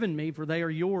have given me, for they are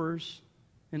yours.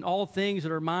 And all things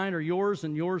that are mine are yours,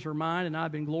 and yours are mine, and I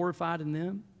have been glorified in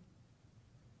them.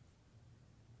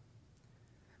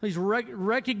 He's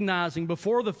recognizing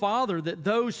before the Father that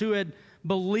those who had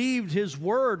believed his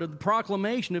word of the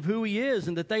proclamation of who he is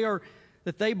and that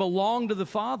they belong to the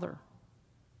Father.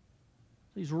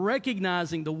 He's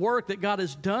recognizing the work that God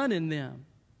has done in them.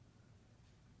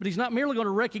 But he's not merely going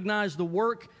to recognize the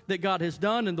work that God has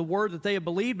done and the word that they have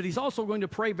believed, but he's also going to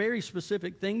pray very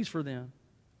specific things for them.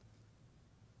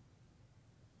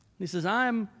 He says, I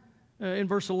am, in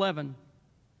verse 11,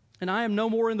 and I am no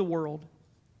more in the world,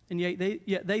 and yet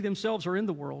they themselves are in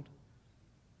the world.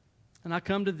 And I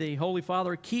come to thee, Holy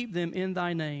Father, keep them in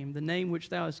thy name, the name which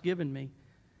thou hast given me,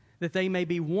 that they may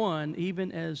be one,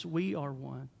 even as we are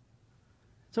one.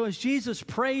 So as Jesus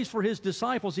prays for his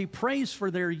disciples, he prays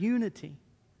for their unity.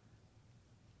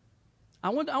 I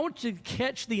want you to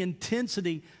catch the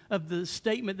intensity of the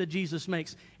statement that Jesus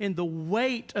makes and the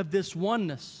weight of this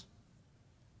oneness.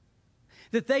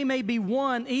 That they may be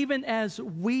one even as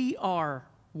we are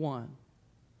one.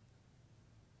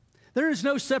 There is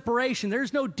no separation. There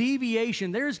is no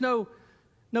deviation. There is no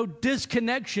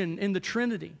disconnection in the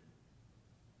Trinity.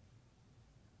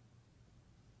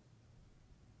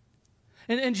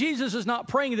 And Jesus is not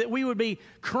praying that we would be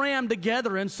crammed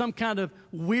together in some kind of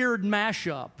weird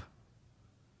mashup.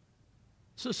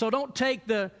 So don't take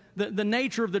the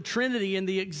nature of the Trinity and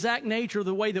the exact nature of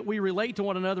the way that we relate to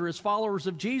one another as followers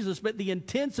of Jesus, but the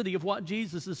intensity of what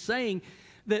Jesus is saying,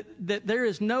 that there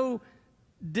is no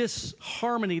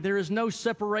disharmony, there is no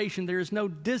separation, there is no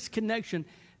disconnection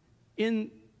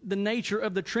in the nature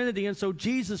of the Trinity. And so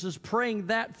Jesus is praying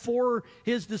that for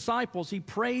his disciples. He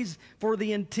prays for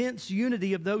the intense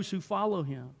unity of those who follow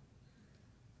him.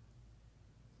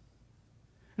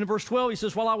 In verse 12, he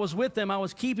says, while I was with them, I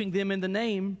was keeping them in the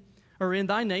name, or in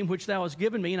thy name, which thou hast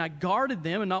given me, and I guarded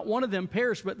them, and not one of them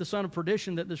perished, but the son of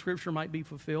perdition, that the scripture might be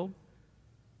fulfilled.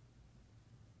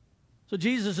 So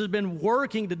Jesus has been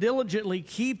working to diligently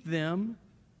keep them.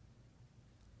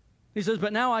 He says,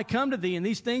 but now I come to thee, and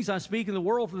these things I speak in the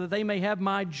world, for that they may have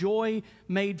my joy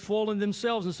made full in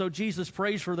themselves. And so Jesus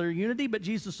prays for their unity, but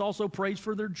Jesus also prays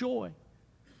for their joy.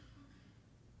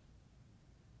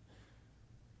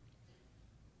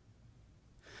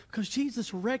 Because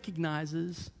Jesus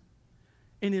recognizes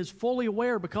and is fully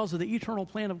aware, because of the eternal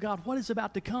plan of God, what is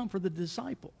about to come for the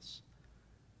disciples.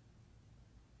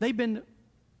 They've been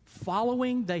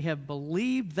following, they have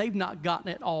believed, they've not gotten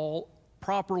it all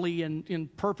properly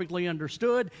and perfectly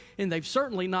understood, and they've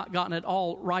certainly not gotten it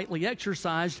all rightly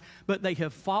exercised, but they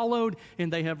have followed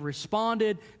and they have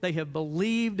responded, they have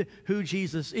believed who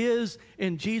Jesus is,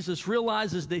 and Jesus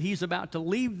realizes that he's about to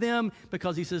leave them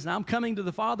because he says, I'm coming to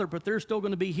the Father, but they're still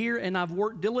going to be here, and I've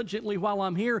worked diligently while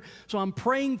I'm here, so I'm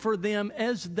praying for them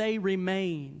as they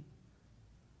remain,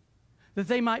 that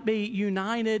they might be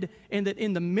united, and that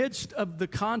in the midst of the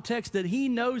context that he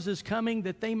knows is coming,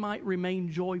 that they might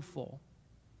remain joyful.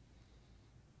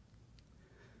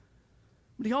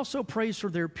 But he also prays for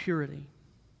their purity. And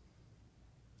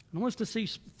I want us to see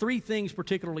three things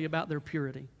particularly about their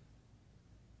purity.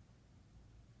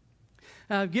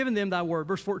 I've given them thy word.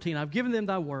 Verse 14, I've given them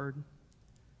thy word,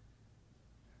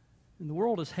 and the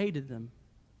world has hated them,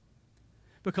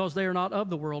 because they are not of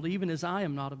the world, even as I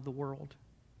am not of the world.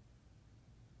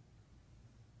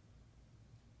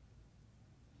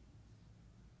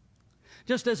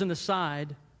 Just as an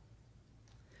aside,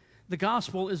 the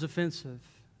gospel is offensive.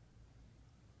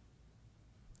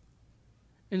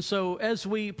 And so as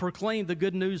we proclaim the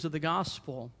good news of the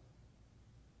gospel,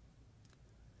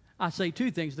 I say two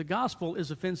things. The gospel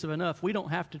is offensive enough. We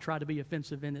don't have to try to be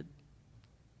offensive in it,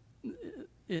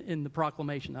 in the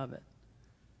proclamation of it.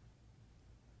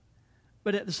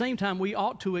 But at the same time, we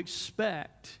ought to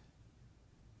expect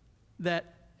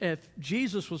that if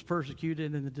Jesus was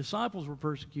persecuted and the disciples were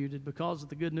persecuted because of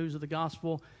the good news of the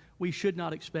gospel, we should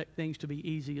not expect things to be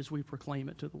easy as we proclaim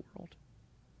it to the world.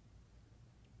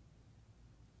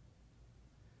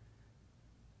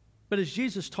 But as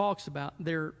Jesus talks about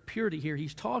their purity here,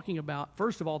 he's talking about,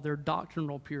 first of all, their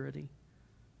doctrinal purity.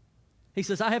 He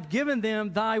says, I have given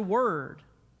them thy word.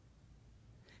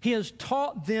 He has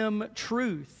taught them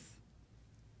truth.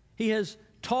 He has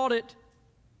taught it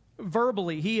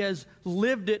verbally. He has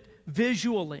lived it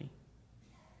visually.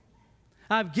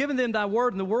 I've given them thy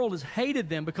word, and the world has hated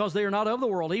them because they are not of the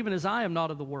world, even as I am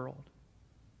not of the world.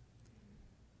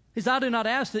 He says, I do not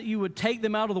ask that you would take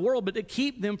them out of the world, but to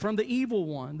keep them from the evil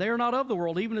one. They are not of the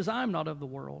world, even as I am not of the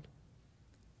world.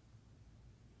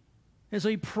 And so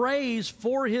he prays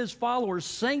for his followers,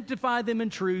 sanctify them in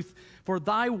truth, for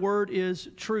thy word is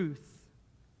truth.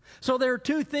 So there are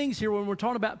two things here when we're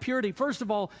talking about purity. First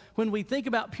of all, when we think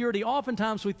about purity,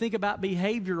 oftentimes we think about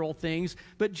behavioral things,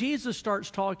 but Jesus starts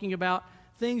talking about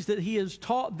things that he has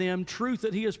taught them, truth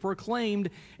that he has proclaimed,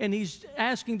 and he's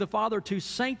asking the Father to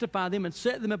sanctify them and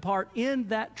set them apart in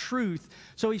that truth.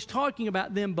 So he's talking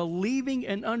about them believing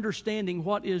and understanding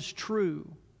what is true.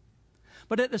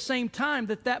 But at the same time,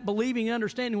 that believing and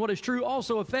understanding what is true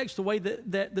also affects the way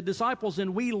that the disciples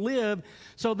and we live.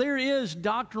 So there is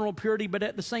doctrinal purity, but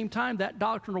at the same time, that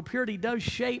doctrinal purity does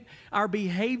shape our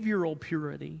behavioral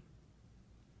purity.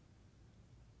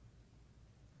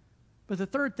 But the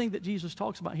third thing that Jesus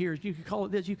talks about here is, you could call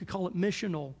it this, you could call it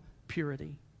missional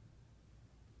purity.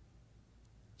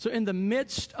 So in the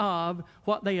midst of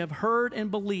what they have heard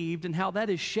and believed and how that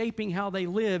is shaping how they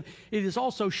live, it is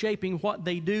also shaping what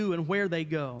they do and where they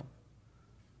go.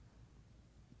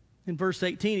 In verse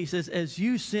 18, he says, as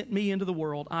you sent me into the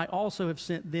world, I also have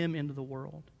sent them into the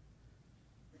world.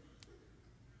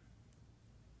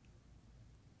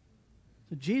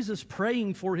 So Jesus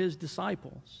praying for his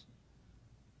disciples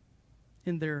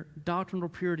in their doctrinal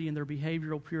purity and their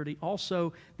behavioral purity,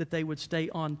 also that they would stay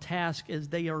on task as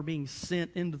they are being sent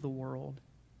into the world.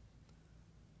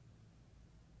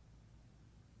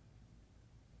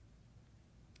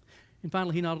 And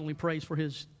finally, he not only prays for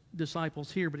his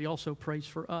disciples here, but he also prays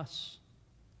for us.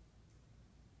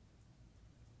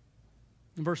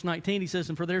 In verse 19, he says,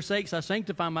 and for their sakes I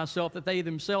sanctify myself, that they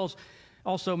themselves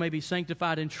also may be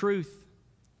sanctified in truth.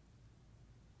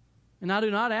 And I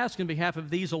do not ask in behalf of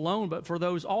these alone, but for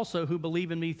those also who believe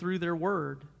in me through their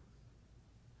word,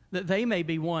 that they may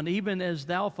be one, even as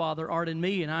thou, Father, art in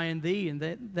me, and I in thee, and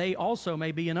that they also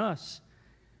may be in us,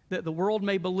 that the world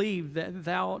may believe that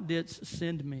thou didst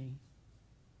send me.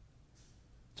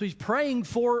 So he's praying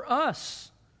for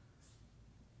us,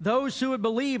 those who would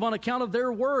believe on account of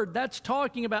their word. That's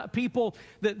talking about people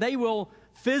that they will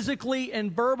physically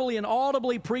and verbally and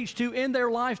audibly preach to in their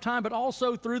lifetime, but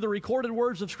also through the recorded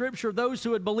words of Scripture, those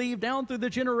who had believed down through the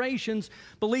generations,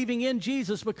 believing in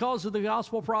Jesus because of the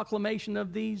gospel proclamation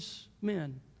of these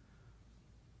men.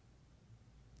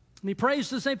 And he prays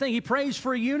the same thing. He prays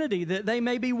for unity, that they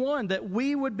may be one, that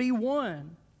we would be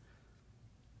one.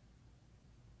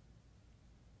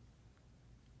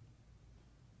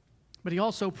 But he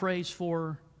also prays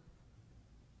for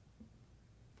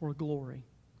glory.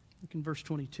 Look in verse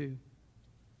 22.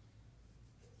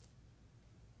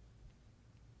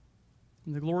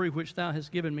 And the glory which thou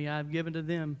hast given me, I have given to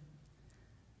them,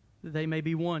 that they may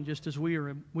be one, just as we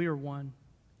are one.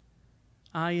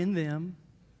 I in them,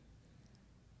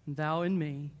 and thou in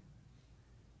me,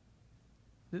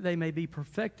 that they may be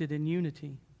perfected in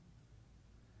unity,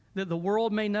 that the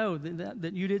world may know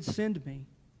that you did send me,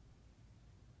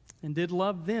 and did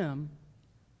love them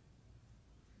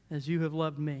as you have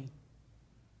loved me.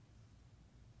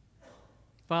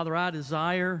 Father, I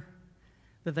desire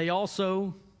that they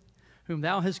also, whom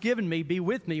thou hast given me, be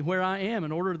with me where I am,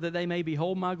 in order that they may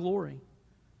behold my glory,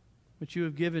 which you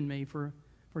have given me, for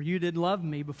you did love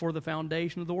me before the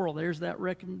foundation of the world. There's that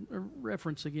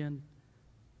reference again,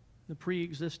 the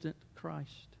pre-existent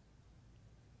Christ.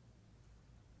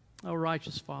 O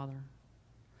righteous Father,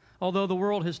 although the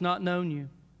world has not known you,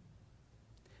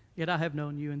 yet I have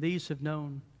known you, and these have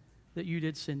known that you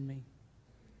did send me.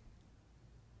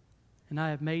 And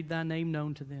I have made thy name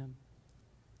known to them,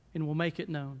 and will make it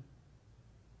known,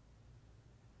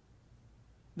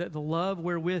 that the love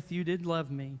wherewith you did love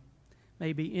me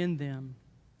may be in them,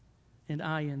 and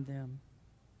I in them.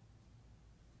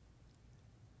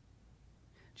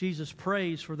 Jesus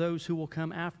prays for those who will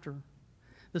come after.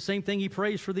 The same thing he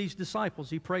prays for these disciples.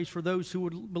 He prays for those who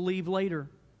would believe later.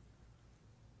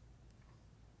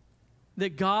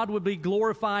 That God would be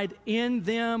glorified in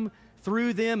them,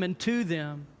 through them, and to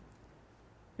them,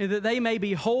 and that they may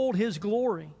behold his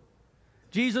glory.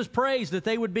 Jesus prays that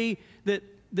they would be,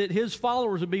 that his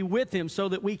followers would be with him so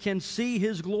that we can see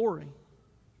his glory.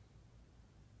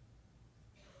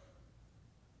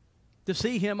 To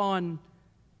see him on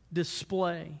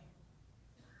display.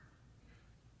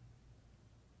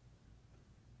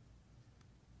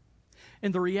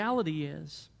 And the reality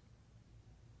is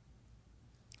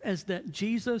that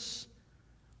Jesus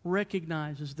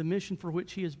recognizes the mission for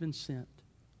which he has been sent.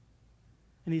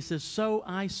 And he says, so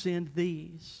I send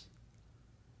these,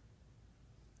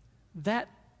 that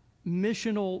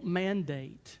missional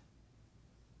mandate,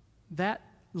 that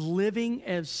living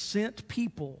as sent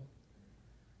people,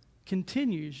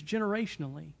 continues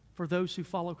generationally for those who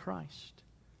follow Christ.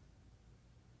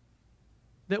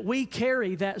 That we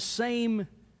carry that same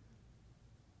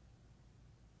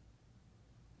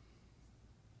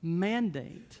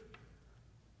mandate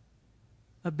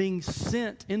of being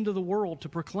sent into the world to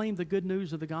proclaim the good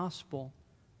news of the gospel.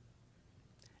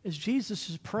 As Jesus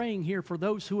is praying here for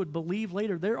those who would believe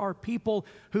later, there are people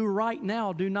who right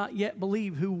now do not yet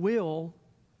believe who will,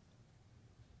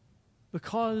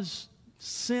 because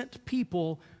sent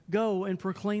people go and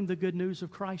proclaim the good news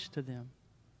of Christ to them.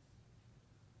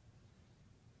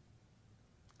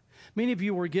 Many of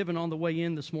you were given on the way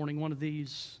in this morning one of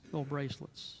these little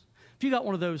bracelets. If you got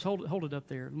one of those, hold it up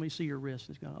there. Let me see your wrist.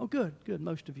 It's gone. Oh, good,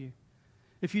 most of you.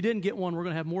 If you didn't get one, we're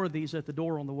going to have more of these at the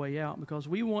door on the way out, because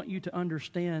we want you to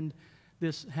understand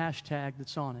this hashtag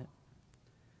that's on it.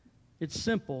 It's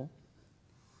simple,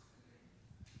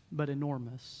 but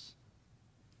enormous.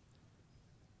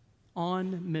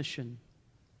 On mission.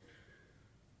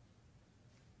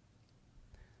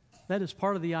 That is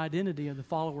part of the identity of the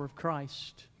follower of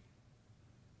Christ.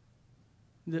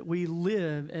 That we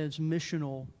live as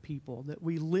missional people, that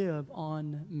we live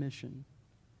on mission.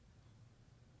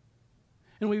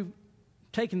 And we've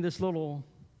taken this little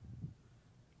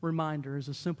reminder as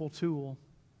a simple tool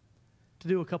to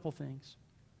do a couple things.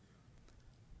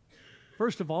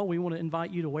 First of all, we want to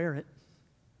invite you to wear it,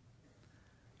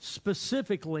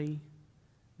 specifically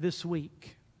this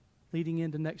week, leading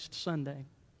into next Sunday,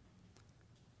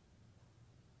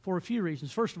 for a few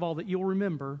reasons. First of all, that you'll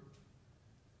remember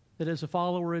that as a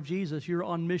follower of Jesus, you're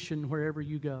on mission wherever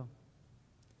you go.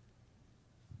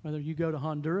 Whether you go to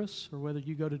Honduras, or whether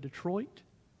you go to Detroit,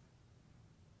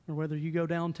 or whether you go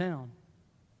downtown,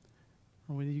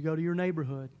 or whether you go to your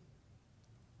neighborhood.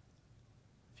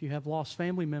 If you have lost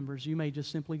family members, you may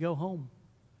just simply go home.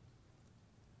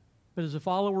 But as a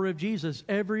follower of Jesus,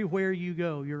 everywhere you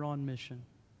go, you're on mission.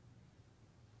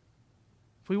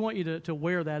 We want you to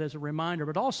wear that as a reminder,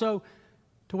 but also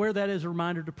to wear that as a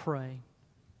reminder to pray.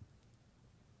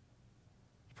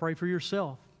 Pray for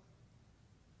yourself.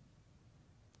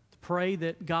 To pray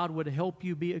that God would help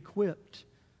you be equipped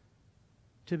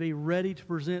to be ready to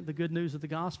present the good news of the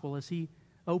gospel as He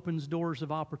opens doors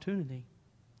of opportunity.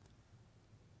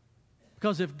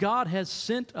 Because if God has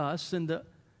sent us, and the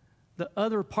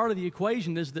other part of the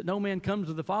equation is that no man comes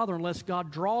to the Father unless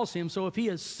God draws him. So if He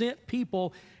has sent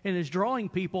people and is drawing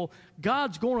people,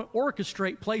 God's going to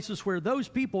orchestrate places where those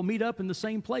people meet up in the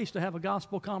same place to have a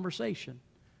gospel conversation.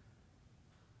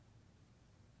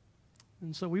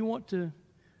 And so we want to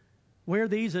wear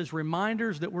these as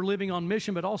reminders that we're living on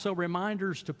mission, but also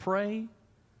reminders to pray.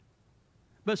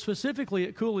 But specifically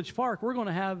at Coolidge Park, we're going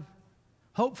to have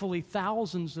hopefully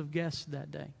thousands of guests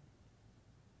that day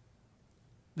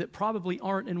that probably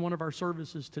aren't in one of our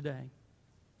services today.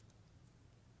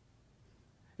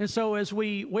 And so as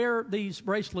we wear these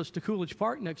bracelets to Coolidge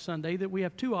Park next Sunday, that we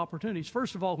have two opportunities.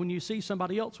 First of all, when you see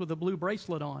somebody else with a blue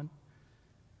bracelet on,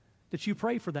 that you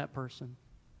pray for that person.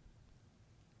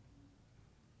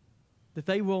 That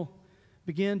they will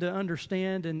begin to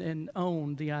understand and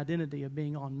own the identity of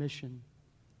being on mission.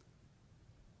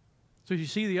 So as you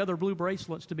see the other blue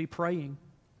bracelets, to be praying.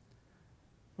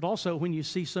 But also when you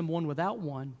see someone without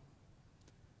one,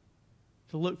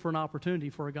 to look for an opportunity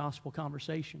for a gospel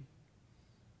conversation.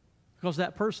 Because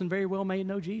that person very well may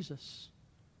know Jesus.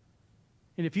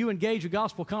 And if you engage a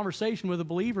gospel conversation with a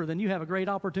believer, then you have a great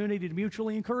opportunity to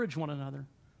mutually encourage one another.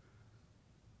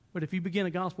 But if you begin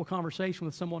a gospel conversation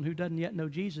with someone who doesn't yet know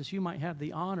Jesus, you might have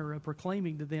the honor of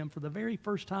proclaiming to them for the very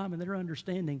first time in their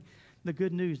understanding the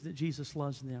good news that Jesus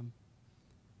loves them.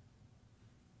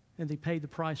 And they paid the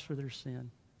price for their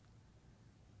sin,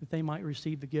 that they might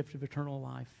receive the gift of eternal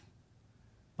life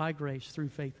by grace through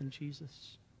faith in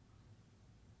Jesus.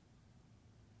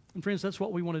 And friends, that's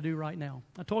what we want to do right now.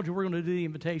 I told you we're going to do the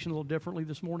invitation a little differently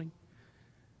this morning.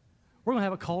 We're going to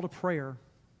have a call to prayer.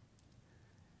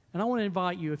 And I want to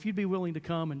invite you, if you'd be willing to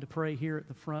come and to pray here at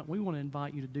the front, we want to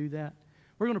invite you to do that.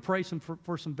 We're going to pray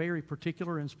for some very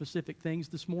particular and specific things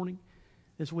this morning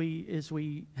as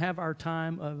we have our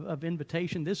time of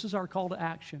invitation. This is our call to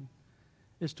action,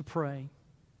 is to pray.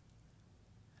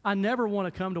 I never want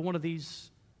to come to one of these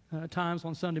times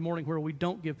on Sunday morning where we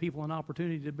don't give people an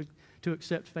opportunity to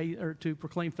accept faith or to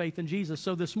proclaim faith in Jesus.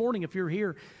 So this morning, if you're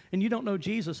here and you don't know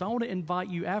Jesus, I want to invite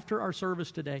you after our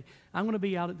service today. I'm going to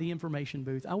be out at the information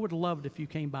booth. I would love it if you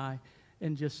came by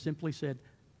and just simply said,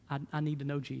 I need to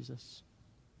know Jesus.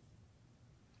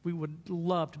 We would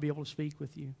love to be able to speak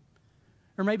with you.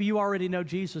 Or maybe you already know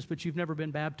Jesus, but you've never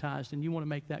been baptized, and you want to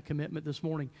make that commitment this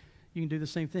morning. You can do the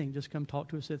same thing. Just come talk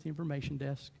to us at the information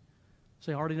desk.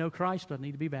 Say, I already know Christ, but I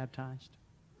need to be baptized.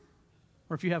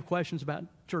 Or if you have questions about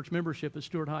church membership at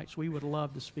Stuart Heights, we would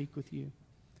love to speak with you.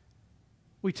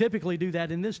 We typically do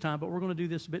that in this time, but we're going to do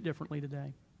this a bit differently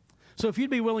today. So if you'd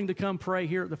be willing to come pray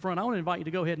here at the front, I want to invite you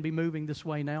to go ahead and be moving this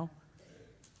way now.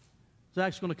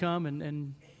 Zach's going to come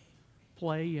and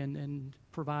play and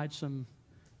provide some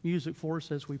music for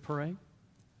us as we pray.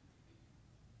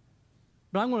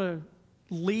 But I'm going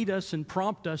to lead us and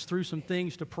prompt us through some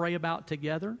things to pray about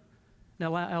together.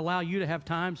 Now, allow you to have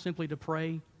time simply to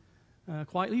pray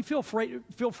quietly. Feel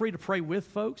free to pray with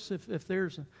folks if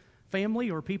there's a family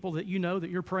or people that you know that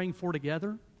you're praying for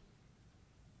together.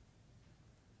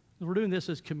 We're doing this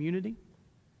as community.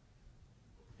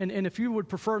 And if you would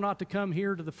prefer not to come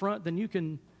here to the front, then you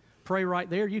can pray right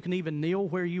there. You can even kneel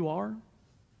where you are.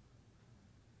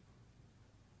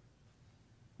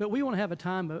 But we want to have a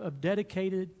time of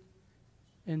dedicated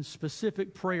and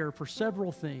specific prayer for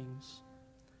several things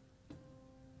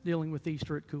dealing with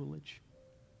Easter at Coolidge.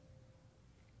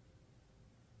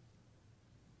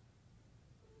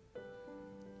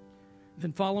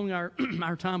 Then following our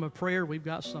time of prayer, we've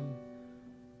got some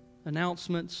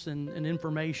announcements and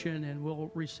information, and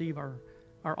we'll receive our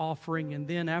offering. And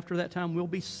then after that time, we'll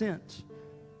be sent.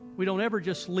 We don't ever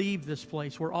just leave this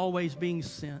place. We're always being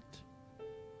sent.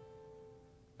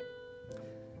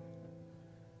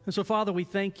 And so, Father, we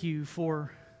thank you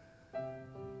for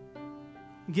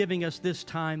giving us this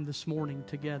time this morning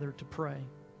together to pray.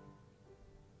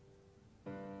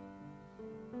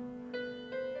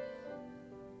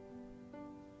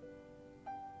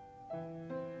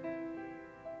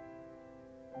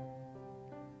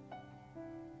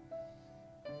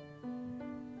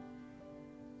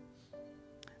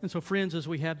 And so, friends, as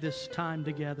we have this time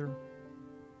together,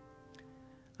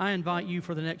 I invite you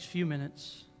for the next few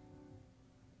minutes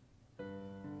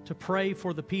to pray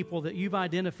for the people that you've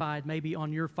identified maybe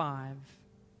on your 5.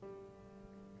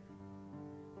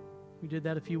 We did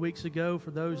that a few weeks ago for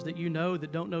those that you know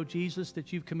that don't know Jesus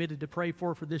that you've committed to pray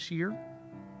for this year.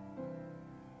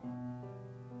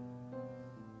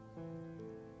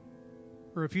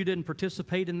 Or if you didn't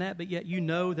participate in that, but yet you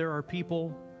know there are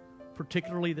people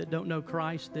particularly that don't know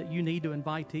Christ, that you need to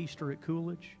invite to Easter at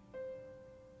Coolidge.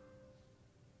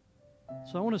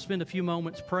 So I want to spend a few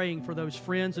moments praying for those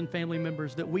friends and family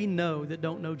members that we know that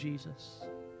don't know Jesus.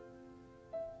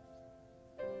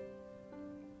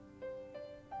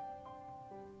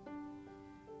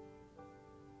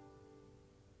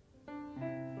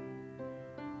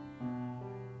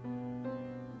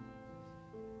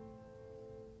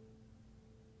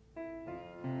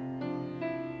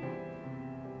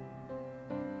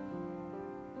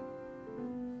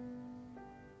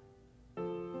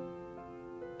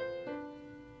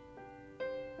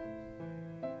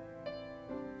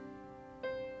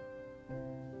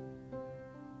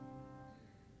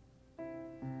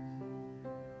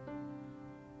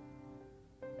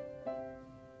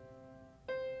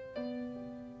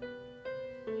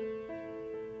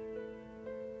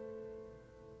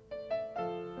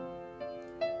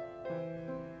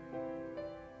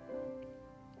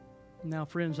 Now,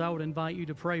 friends, I would invite you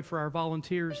to pray for our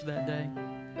volunteers that day.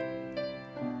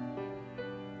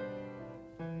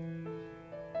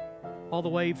 All the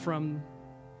way from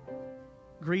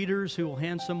greeters who will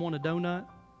hand someone a donut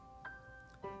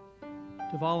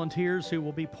to volunteers who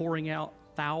will be pouring out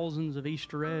thousands of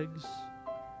Easter eggs,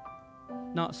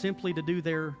 not simply to do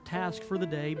their task for the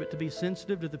day, but to be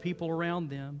sensitive to the people around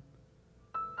them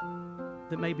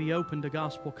that may be open to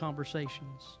gospel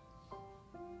conversations.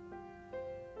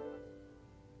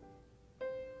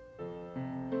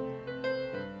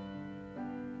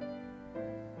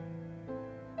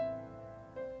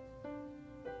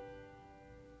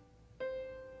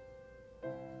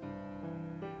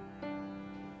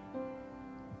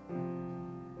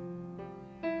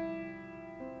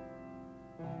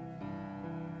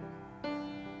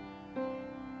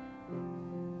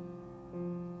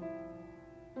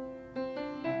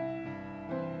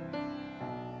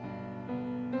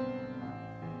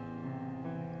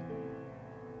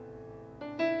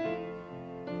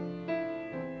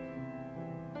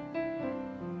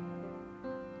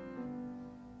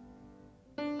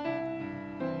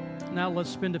 Now let's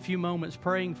spend a few moments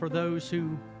praying for those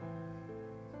who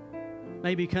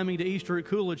may be coming to Easter at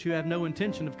Coolidge who have no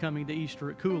intention of coming to Easter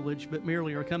at Coolidge, but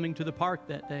merely are coming to the park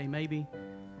that day, maybe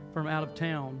from out of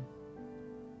town.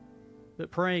 But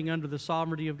praying under the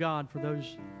sovereignty of God for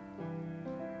those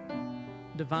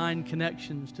divine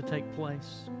connections to take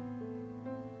place.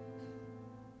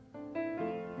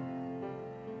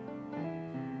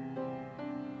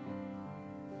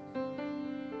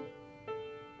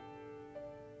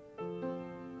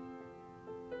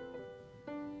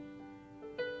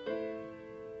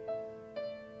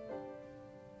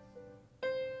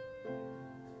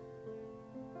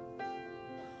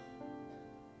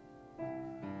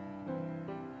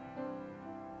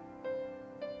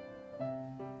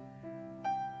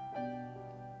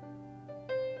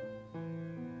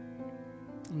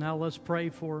 Now let's pray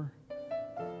for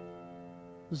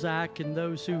Zach and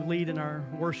those who lead in our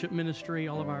worship ministry,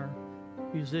 all of our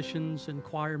musicians and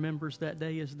choir members that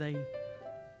day as they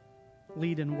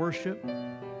lead in worship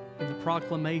and the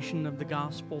proclamation of the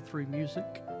gospel through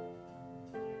music.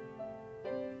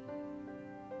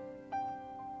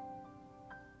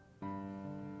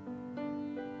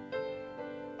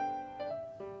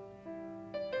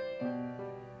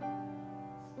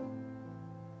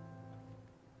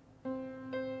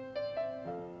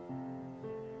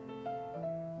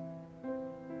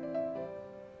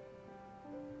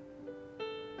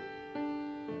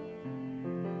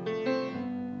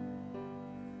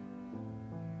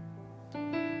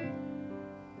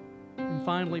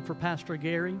 Finally, for Pastor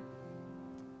Gary,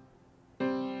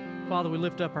 Father, we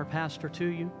lift up our pastor to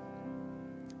you.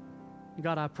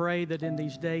 God, I pray that in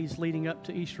these days leading up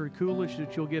to Easter Coolidge,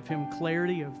 that you'll give him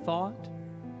clarity of thought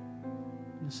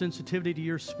and a sensitivity to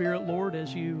your Spirit, Lord,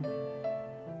 as you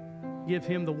give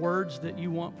him the words that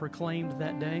you want proclaimed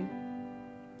that day.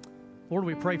 Lord,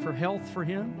 we pray for health for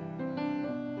him,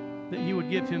 that you would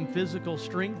give him physical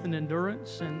strength and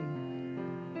endurance and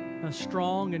a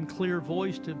strong and clear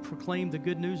voice to proclaim the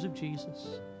good news of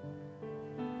Jesus.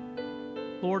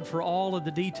 Lord, for all of the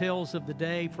details of the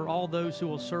day, for all those who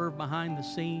will serve behind the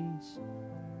scenes,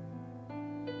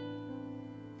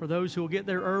 for those who will get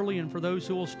there early and for those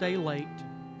who will stay late,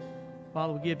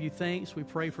 Father, we give you thanks. We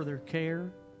pray for their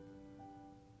care.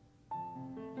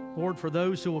 Lord, for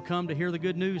those who will come to hear the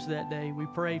good news that day, we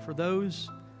pray for those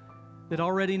that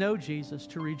already know Jesus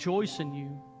to rejoice in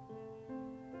you.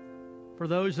 For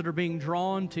those that are being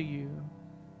drawn to you,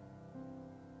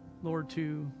 Lord,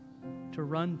 to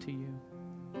run to you.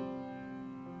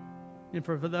 And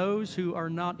for those who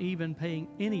are not even paying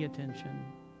any attention,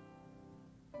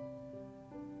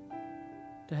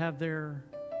 to have their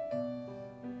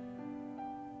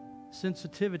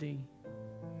sensitivity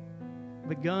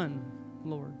begun,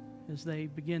 Lord, as they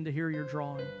begin to hear your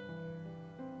drawing.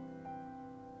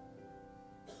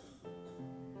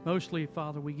 Mostly,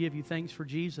 Father, we give you thanks for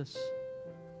Jesus,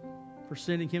 for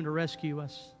sending him to rescue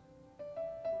us.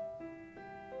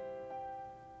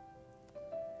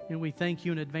 And we thank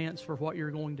you in advance for what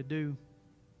you're going to do,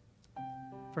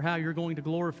 for how you're going to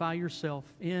glorify yourself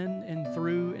in and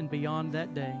through and beyond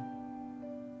that day.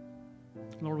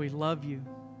 Lord, we love you.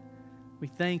 We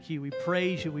thank you. We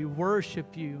praise you. We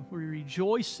worship you. We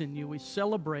rejoice in you. We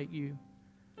celebrate you.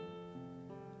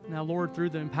 Now, Lord,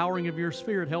 through the empowering of your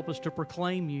Spirit, help us to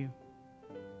proclaim you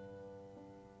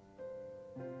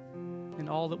in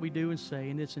all that we do and say.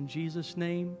 And it's in Jesus'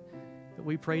 name that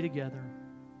we pray together.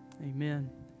 Amen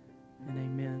and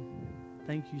amen.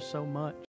 Thank you so much.